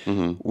story.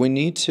 We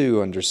need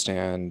to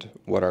understand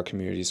what our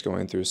community is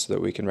going through so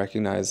that we can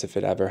recognize if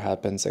it ever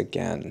happens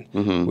again.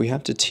 We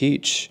have to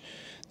teach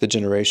the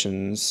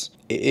generations.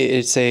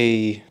 It's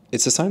a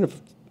sign of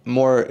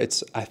more,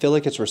 it's, I feel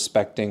like it's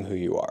respecting who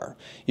you are.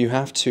 You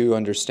have to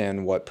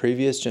understand what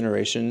previous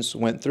generations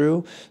went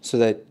through so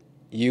that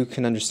you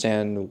can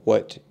understand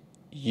what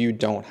you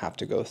don't have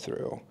to go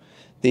through.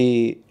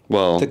 The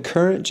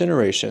current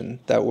generation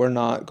that we're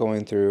not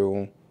going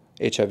through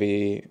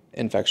HIV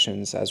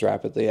infections as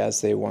rapidly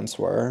as they once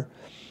were,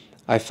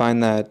 I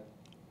find that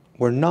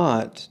we're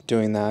not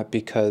doing that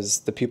because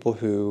the people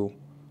who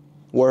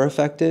were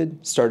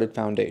affected started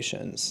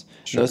foundations.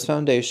 Sure. Those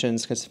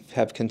foundations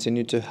have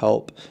continued to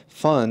help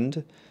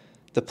fund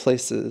the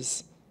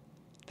places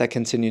that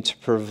continue to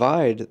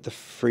provide the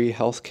free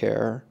health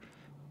care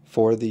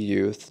for the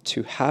youth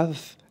to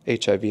have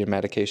HIV and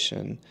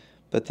medication,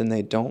 but then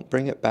they don't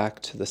bring it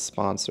back to the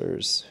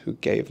sponsors who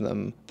gave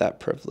them that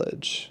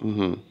privilege.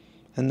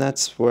 And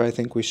that's where I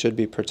think we should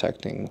be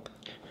protecting.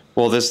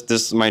 Well,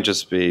 this might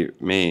just be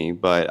me,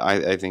 but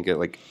I think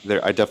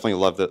I definitely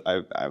love that.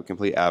 I'm a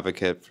complete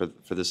advocate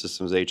for the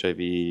system's HIV.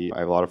 I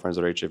have a lot of friends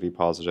that are HIV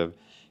positive,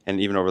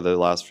 and even over the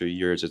last few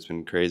years, it's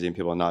been crazy, and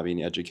people not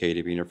being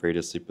educated, being afraid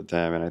to sleep with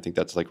them, and I think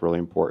that's like really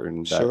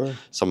important. That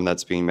someone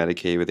that's being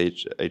medicated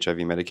with HIV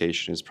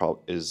medication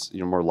is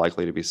more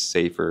likely to be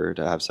safer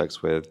to have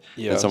sex with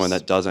than someone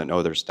that doesn't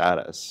know their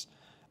status.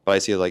 But I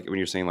see like when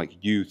you're saying like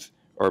youth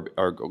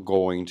are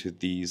going to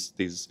these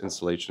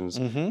installations,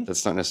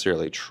 that's not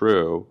necessarily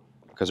true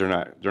because they're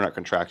not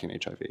contracting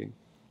HIV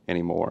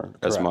anymore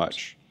as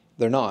much.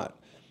 They're not.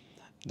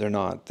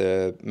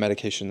 The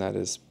medication that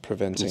is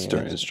preventing it's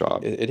doing its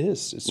job. It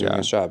is. It's doing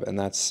its job, and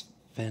that's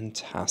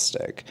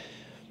fantastic.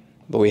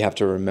 But we have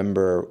to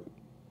remember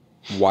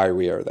why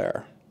we are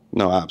there.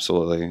 No,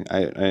 absolutely. I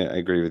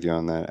agree with you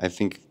on that. I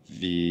think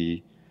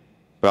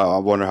but I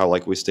wonder how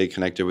like we stay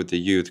connected with the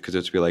youth, because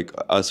it's be like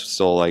us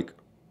still like,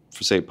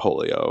 for say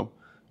polio,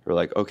 we're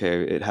like,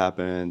 okay, it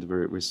happened.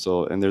 We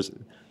still, and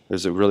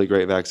there's a really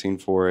great vaccine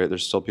for it.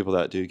 There's still people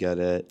that do get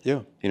it.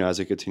 Yeah. As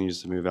it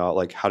continues to move out,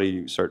 like how do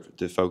you start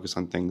to focus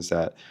on things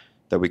that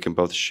we can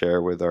both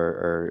share with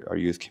our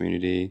youth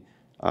community,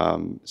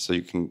 so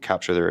you can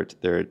capture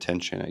their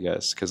attention, I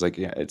guess, because like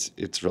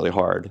it's really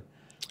hard.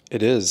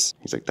 It is.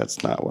 He's like,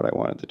 that's not what I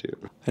wanted to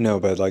do. I know,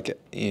 but like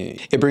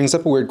it brings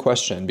up a weird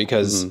question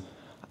because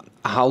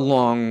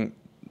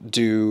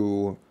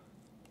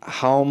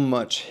how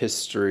much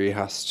history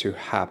has to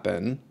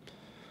happen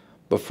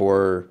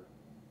before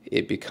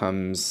it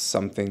becomes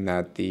something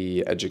that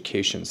the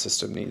education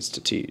system needs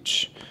to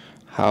teach?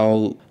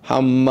 How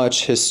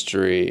much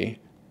history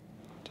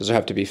does it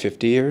have to be?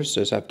 50 years?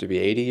 Does it have to be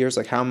 80 years?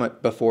 Like how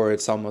much before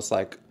it's almost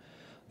like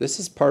this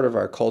is part of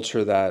our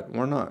culture that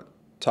we're not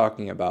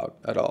talking about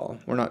at all.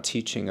 We're not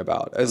teaching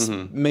about as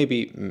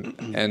maybe,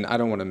 and I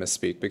don't want to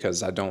misspeak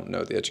because I don't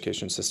know the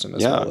education system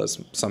as well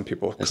as some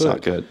people could. It's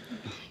not good.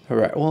 All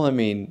right. Well, I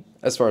mean,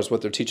 as far as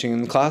what they're teaching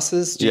in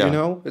classes, do you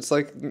know? It's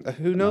like,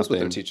 who knows what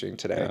they're teaching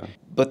today? Yeah.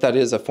 But that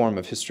is a form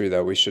of history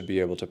that we should be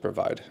able to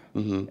provide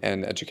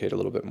and educate a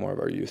little bit more of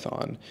our youth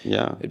on.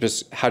 Yeah. It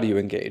just, how do you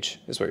engage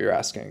is what you're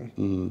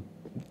asking.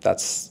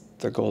 That's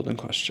the golden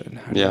question.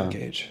 How do you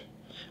engage?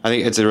 I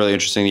think it's really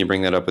interesting you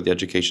bring that up with the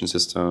education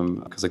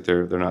system, because like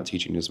they're not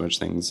teaching as much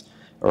things,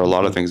 or a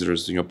lot of things.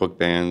 There's book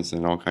bans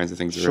and all kinds of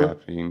things that are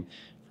happening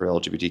for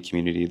LGBT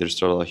community. There's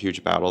still a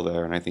huge battle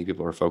there, and I think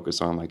people are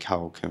focused on like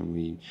how can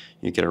we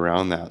get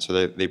around that.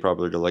 So they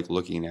probably are like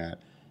looking at,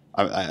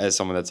 as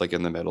someone that's like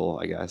in the middle,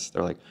 I guess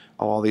they're like,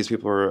 oh, all these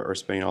people are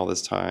spending all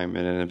this time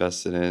and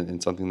invested in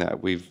something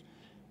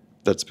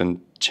that's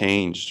been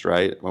changed,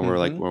 right? When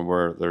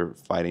they're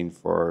fighting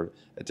for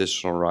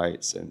additional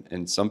rights,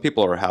 and some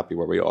people are happy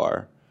where we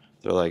are.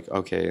 They're like,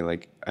 okay,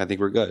 like I think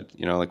we're good.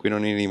 Like we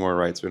don't need any more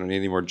rights. We don't need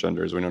any more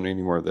genders. We don't need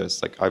any more of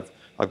this. Like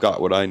I've got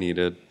what I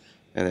needed,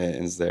 and it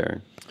ends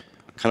there.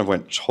 Kind of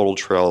went total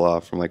trail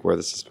off from like where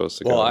this is supposed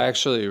to go. Well, I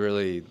actually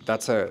really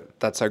that's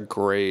a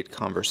great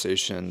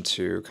conversation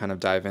to kind of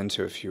dive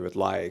into if you would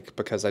like,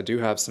 because I do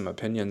have some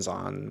opinions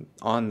on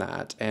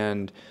that,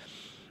 and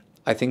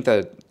I think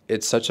that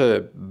it's such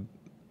a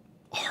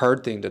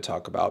hard thing to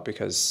talk about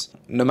because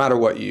no matter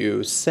what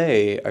you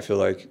say, I feel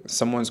like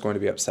someone's going to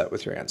be upset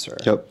with your answer.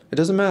 Yep. It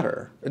doesn't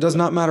matter. It does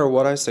not matter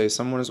what I say.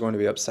 Someone is going to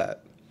be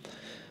upset.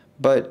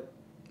 But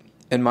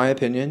in my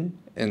opinion,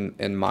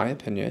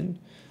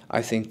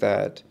 I think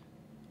that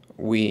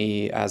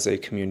we as a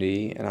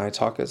community, and I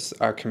talk as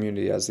our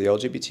community as the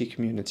LGBT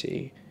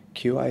community,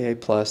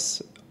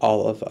 QIA+,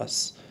 all of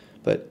us,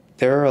 but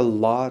there are a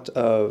lot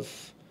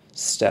of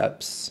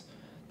steps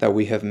that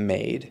we have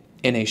made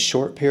in a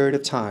short period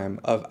of time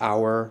of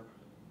our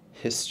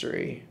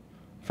history,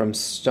 from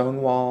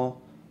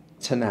Stonewall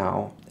to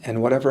now,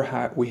 and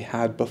whatever we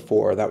had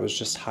before that was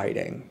just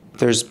hiding.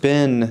 There's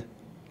been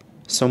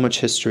so much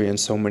history and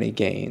so many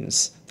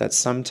gains that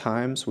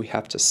sometimes we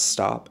have to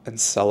stop and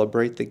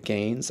celebrate the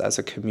gains as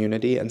a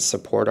community and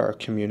support our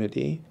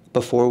community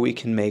before we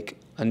can make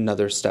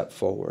another step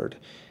forward.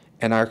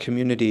 And our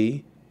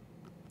community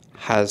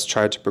has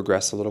tried to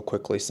progress a little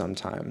quickly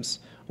sometimes.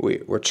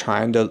 We're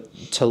trying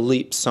to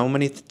leap so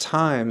many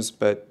times,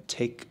 but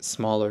take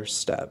smaller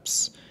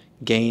steps,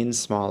 gain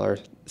smaller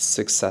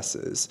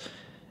successes.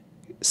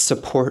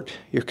 Support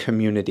your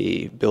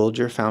community, build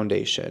your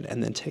foundation,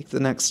 and then take the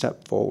next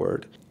step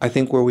forward. I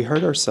think where we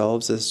hurt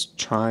ourselves is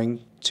trying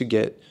to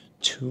get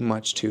too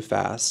much too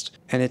fast.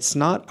 And it's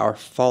not our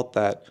fault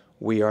that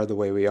we are the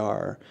way we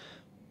are,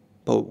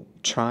 but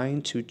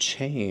trying to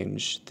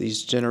change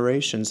these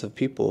generations of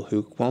people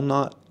who will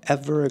not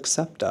ever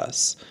accept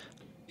us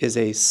is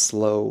a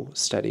slow,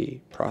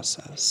 steady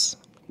process.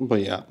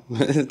 But yeah,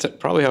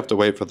 probably have to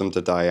wait for them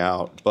to die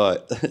out.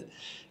 But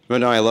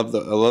no, I love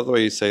the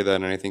way you say that,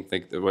 and I think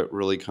like what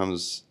really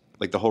comes,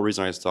 like the whole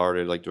reason I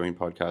started like doing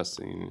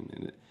podcasting,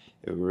 and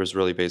it was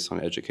really based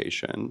on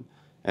education.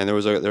 And there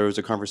was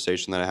a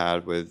conversation that I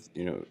had with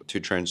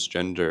two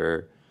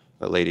transgender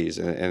ladies,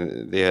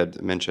 and they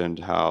had mentioned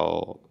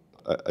how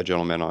a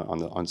gentleman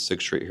on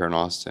 6th Street here in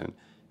Austin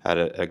had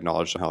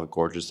acknowledged how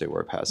gorgeous they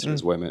were passing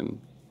as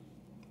women,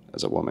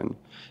 as a woman.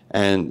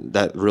 And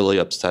that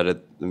really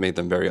made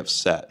them very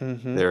upset.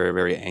 Mm-hmm. They were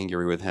very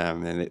angry with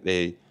him, and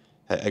they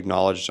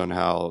acknowledged on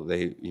how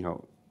they,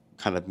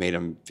 kind of made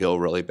him feel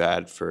really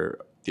bad for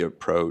the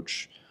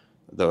approach,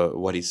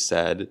 what he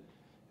said.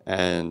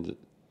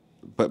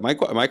 But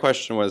my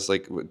question was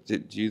like,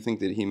 do you think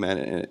that he meant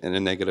it in a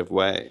negative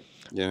way?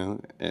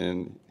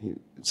 And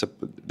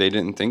they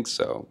didn't think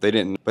so. They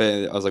didn't.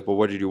 But I was like, well,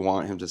 what did you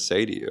want him to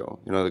say to you?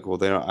 Like,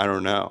 well, I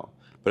don't know,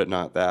 but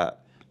not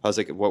that. I was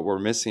like, what we're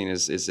missing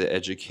is to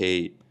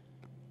educate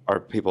our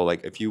people.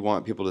 Like, if you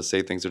want people to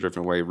say things a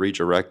different way,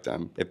 redirect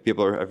them. If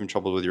people are having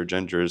trouble with your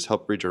genders,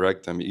 help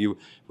redirect them.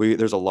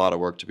 There's a lot of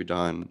work to be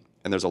done,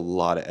 and there's a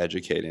lot of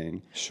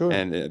educating. Sure.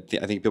 And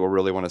I think people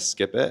really want to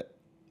skip it.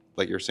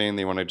 Like you're saying,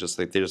 they want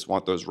to they just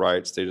want those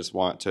rights. They just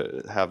want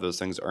to have those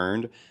things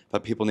earned.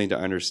 But people need to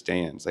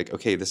understand, it's like,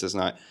 okay, this is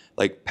not,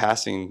 like,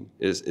 passing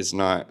is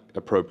not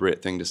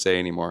appropriate thing to say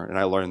anymore. And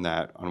I learned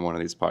that on one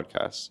of these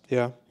podcasts.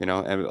 Yeah.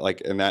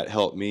 And that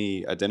helped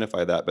me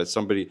identify that. But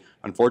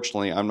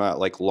unfortunately, I'm not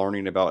like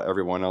learning about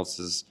everyone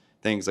else's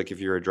things. Like if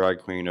you're a drag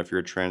queen, if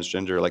you're a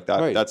transgender, like that,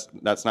 right.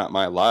 That's not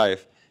my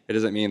life. It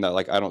doesn't mean that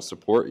like I don't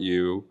support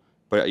you.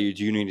 But you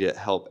do need to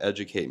help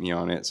educate me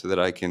on it so that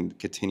I can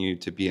continue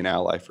to be an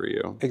ally for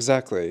you.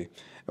 Exactly.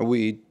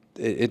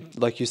 It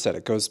like you said,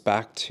 it goes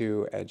back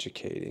to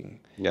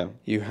educating. Yeah.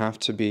 You have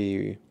to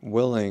be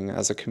willing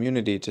as a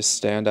community to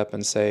stand up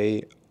and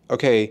say,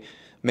 okay,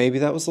 maybe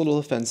that was a little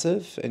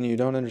offensive and you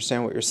don't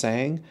understand what you're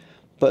saying,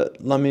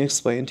 but let me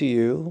explain to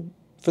you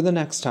for the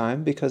next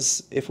time,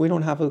 because if we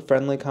don't have a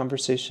friendly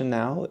conversation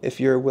now, if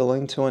you're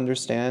willing to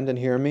understand and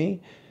hear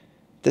me,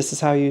 this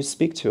is how you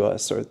speak to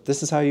us, or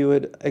this is how you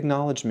would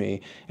acknowledge me.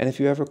 And if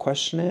you ever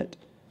question it,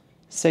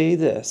 say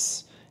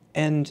this.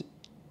 And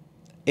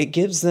it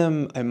gives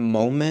them a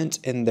moment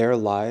in their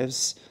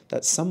lives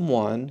that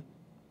someone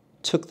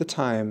took the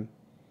time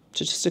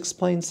to just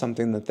explain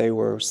something that they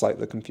were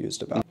slightly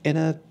confused about in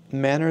a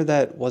manner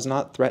that was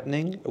not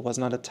threatening, it was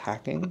not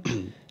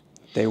attacking.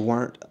 They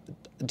weren't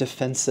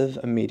defensive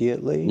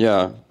immediately.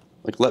 Yeah.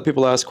 Like, let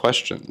people ask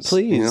questions.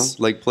 Please.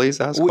 Please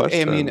ask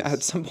questions. I mean,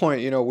 at some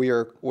point,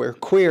 we're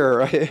queer,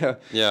 right?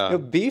 Yeah.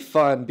 Be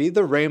fun, be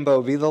the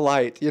rainbow, be the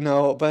light,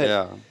 but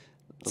yeah.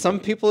 Some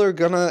people are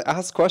going to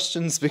ask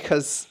questions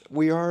because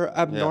we are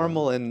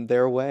abnormal in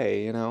their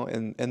way,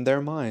 in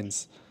their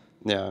minds.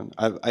 Yeah.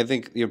 I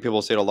think,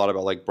 people say it a lot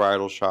about like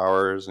bridal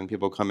showers, and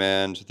people come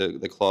in to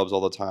the clubs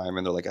all the time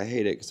and they're like, I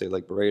hate it because they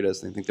like berate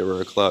us and they think they were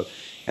a club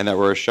and that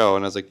we're a show.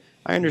 And I was like,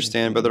 I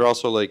understand, but they're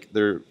also like,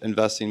 they're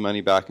investing money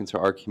back into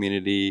our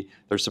community.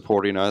 They're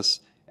supporting us.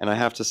 And I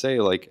have to say,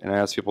 and I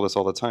ask people this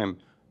all the time,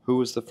 who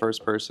was the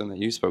first person that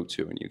you spoke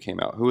to when you came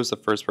out? Who was the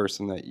first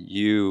person that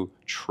you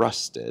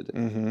trusted?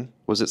 Mm-hmm.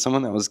 Was it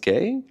someone that was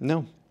gay?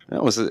 No. No,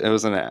 it was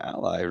an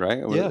ally,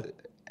 right? Yeah.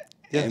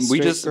 And we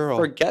just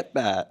forget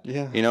that.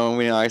 Yeah. And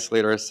we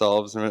isolate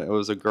ourselves, and it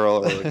was a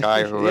girl or a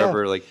guy or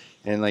whoever, it's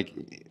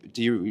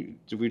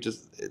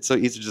so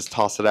easy to just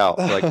toss it out.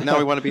 Like, no,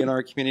 we want to be in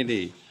our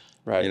community.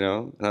 Right.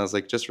 And I was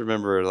like, just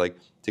remember, to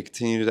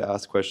continue to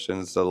ask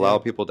questions, to allow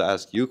people to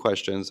ask you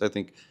questions. I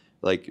think,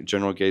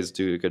 general gays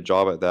do a good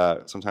job at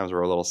that. Sometimes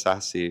we're a little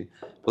sassy,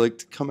 but,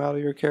 to come out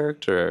of your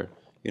character,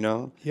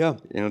 Yeah.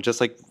 Just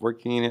like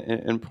working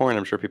in porn,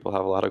 I'm sure people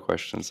have a lot of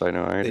questions. I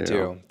know They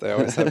do. They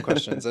always have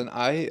questions. And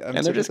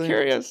and they're just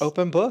curious.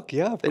 Open book.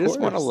 Yeah, They just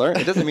want to learn.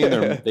 It doesn't mean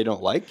they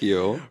don't like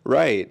you.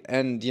 Right.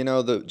 And,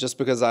 just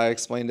because I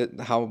explained it,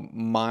 how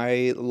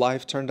my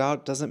life turned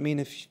out, doesn't mean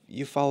if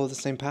you follow the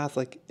same path,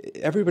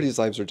 everybody's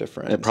lives are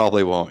different. It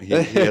probably won't. He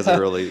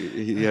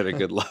had a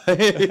good life.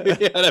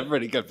 He had a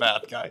pretty good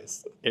path,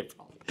 guys.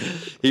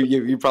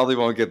 You probably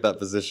won't get that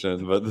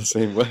position, but the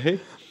same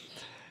way.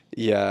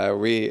 Yeah,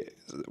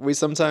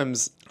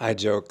 I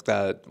joke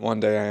that one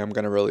day I am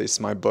going to release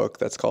my book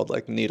that's called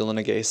like Needle in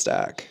a Gay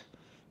Stack.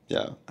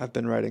 Yeah. I've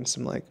been writing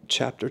some like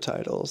chapter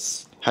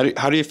titles. How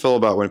do you feel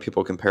about when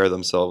people compare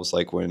themselves,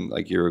 like when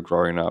like you were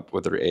growing up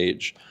with their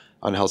age,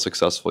 on how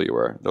successful you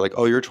were? They're like,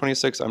 oh, you're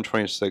 26, I'm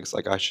 26,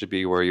 like I should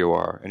be where you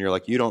are. And you're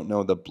like, you don't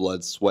know the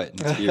blood, sweat,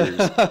 and tears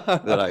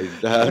that I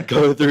had to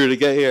go through to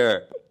get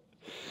here.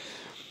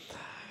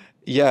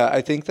 Yeah,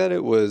 I think that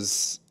it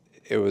was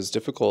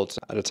difficult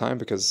at a time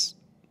because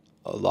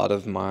a lot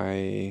of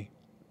my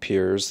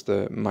peers,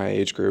 my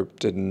age group,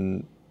 did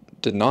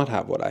not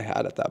have what I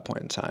had at that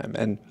point in time.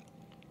 And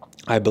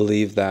I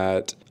believe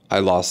that I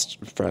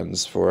lost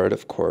friends for it,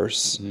 of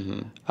course.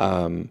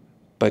 Mm-hmm.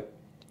 But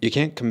you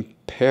can't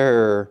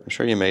compare. I'm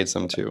sure you made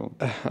some too.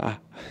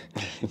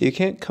 You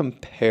can't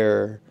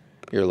compare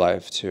your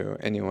life to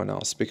anyone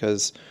else,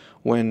 because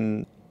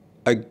when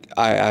I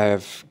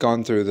have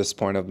gone through this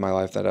point of my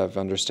life that I've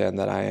understand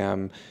that I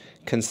am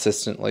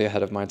consistently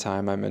ahead of my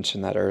time. I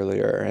mentioned that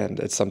earlier, and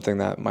it's something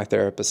that my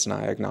therapist and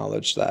I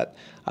acknowledge that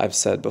I've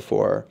said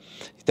before.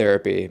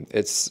 Therapy,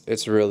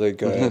 it's really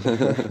good,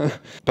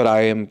 but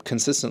I am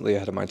consistently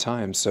ahead of my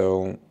time.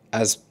 So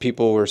as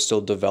people were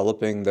still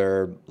developing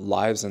their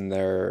lives and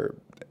their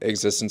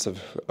existence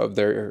of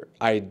their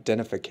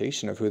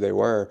identification of who they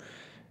were,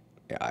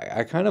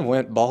 I kind of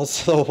went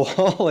balls to the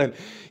wall and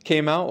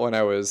came out when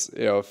I was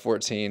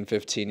 14,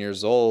 15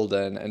 years old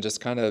and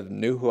just kind of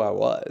knew who I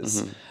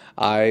was. Mm-hmm.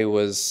 I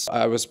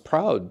was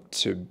proud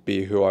to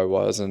be who I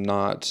was and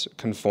not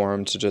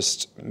conform to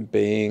just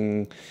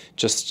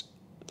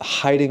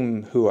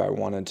hiding who I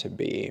wanted to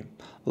be.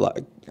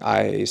 Like,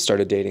 I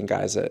started dating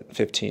guys at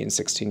 15,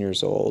 16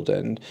 years old,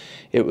 and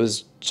it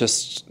was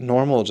just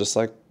normal, just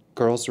like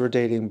girls were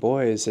dating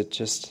boys. It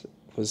just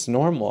was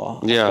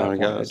normal. Yeah, I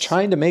guess.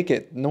 Trying to make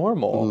it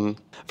normal.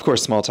 Mm-hmm. Of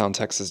course, small town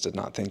Texas did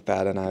not think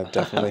that, and I've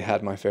definitely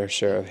had my fair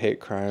share of hate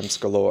crimes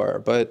galore.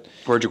 But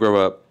where'd you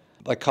grow up?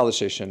 Like College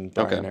Station,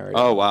 Bryan area.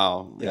 Oh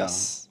wow.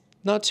 Yes.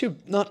 Yeah.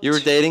 Not. You were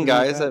dating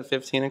guys at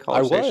 15 in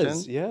College Station? I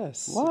was.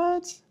 Yes.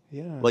 What?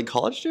 Yeah. Like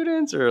college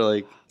students or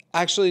like?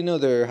 Actually, no.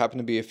 There happened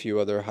to be a few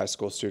other high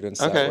school students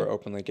that were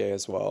openly gay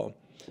as well.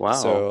 Wow.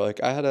 So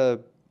like I had a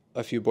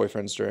few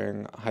boyfriends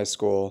during high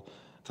school.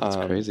 That's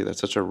crazy. That's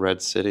such a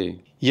red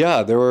city.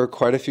 Yeah, there were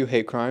quite a few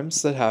hate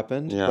crimes that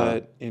happened, yeah.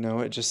 But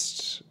it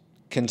just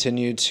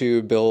continued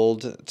to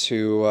build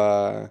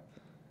to.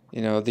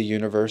 The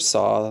universe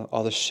saw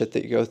all the shit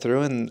that you go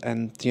through,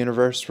 and the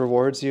universe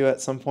rewards you at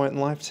some point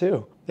in life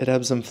too. It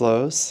ebbs and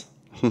flows.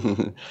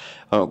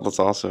 Oh, that's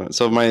awesome.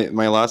 So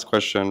my last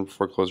question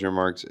before closing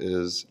remarks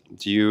is: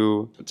 do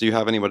you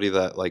have anybody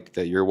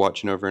that you're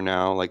watching over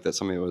now, like that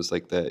somebody was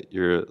like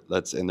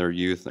that's in their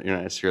youth? You're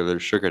not necessarily their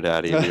sugar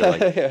daddy. But you're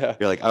like yeah.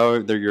 You're like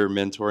you're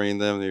mentoring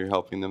them. You're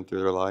helping them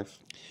through their life.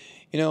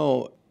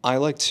 I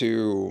like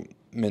to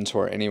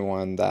mentor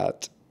anyone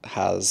that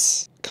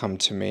has come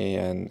to me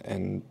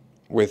and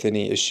with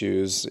any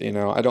issues.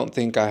 I don't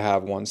think I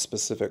have one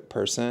specific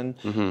person,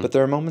 mm-hmm. but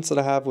there are moments that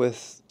I have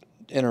with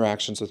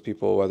interactions with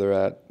people, whether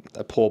at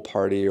a pool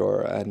party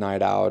or a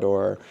night out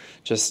or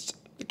just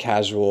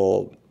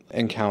casual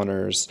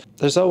encounters.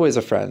 There's always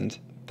a friend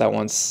that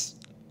wants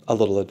a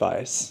little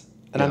advice,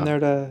 and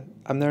yeah.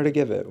 I'm there to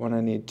give it when I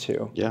need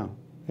to. Yeah.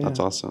 That's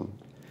awesome.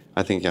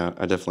 I think, I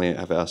definitely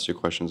have asked you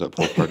questions at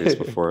pool parties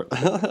before.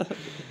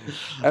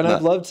 And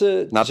I'd love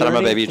to not that I'm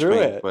a baby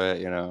twink, it. but,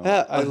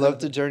 Yeah, I'd love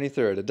to journey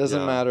through it. It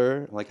doesn't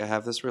matter. Like, I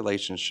have this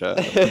relationship.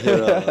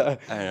 And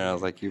I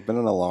was like, you've been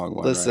in a long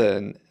one.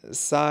 Listen, right?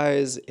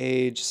 Size,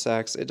 age,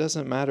 sex, it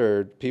doesn't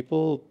matter.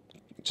 People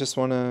just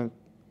want to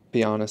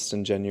be honest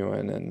and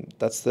genuine, and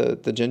that's the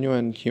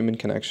genuine human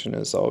connection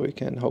is all we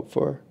can hope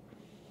for.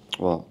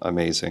 Well,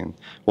 amazing.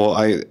 Well,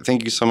 I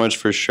thank you so much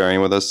for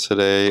sharing with us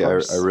today. I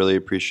really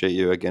appreciate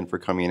you again for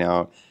coming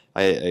out.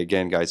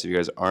 Again, guys, if you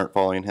guys aren't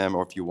following him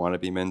or if you want to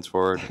be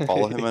mentored,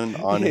 follow him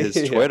on his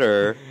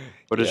Twitter.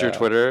 What is your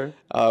Twitter?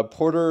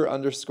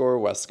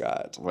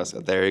 Porter_Wescott.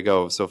 Wescott. There you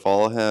go. So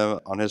follow him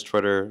on his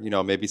Twitter.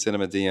 Maybe send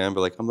him a DM, but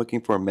like, I'm looking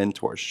for a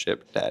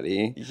mentorship,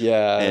 daddy.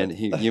 Yeah. And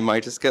you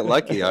might just get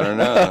lucky. I don't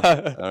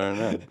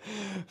know.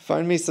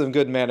 Find me some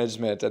good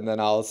management, and then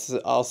I'll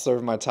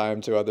serve my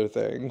time to other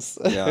things.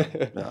 Yeah.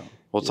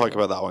 We'll talk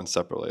about that one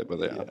separately,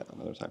 but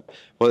another time.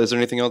 Well, is there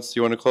anything else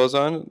you want to close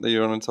on that you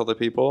want to tell the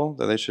people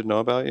that they should know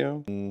about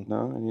you?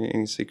 No?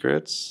 Any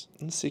secrets?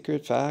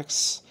 Secret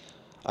facts.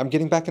 I'm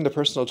getting back into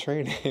personal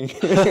training.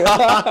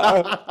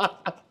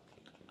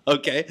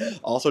 Okay.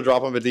 Also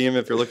drop him a DM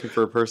if you're looking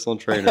for a personal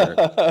trainer.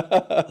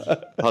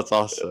 That's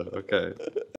awesome. Okay.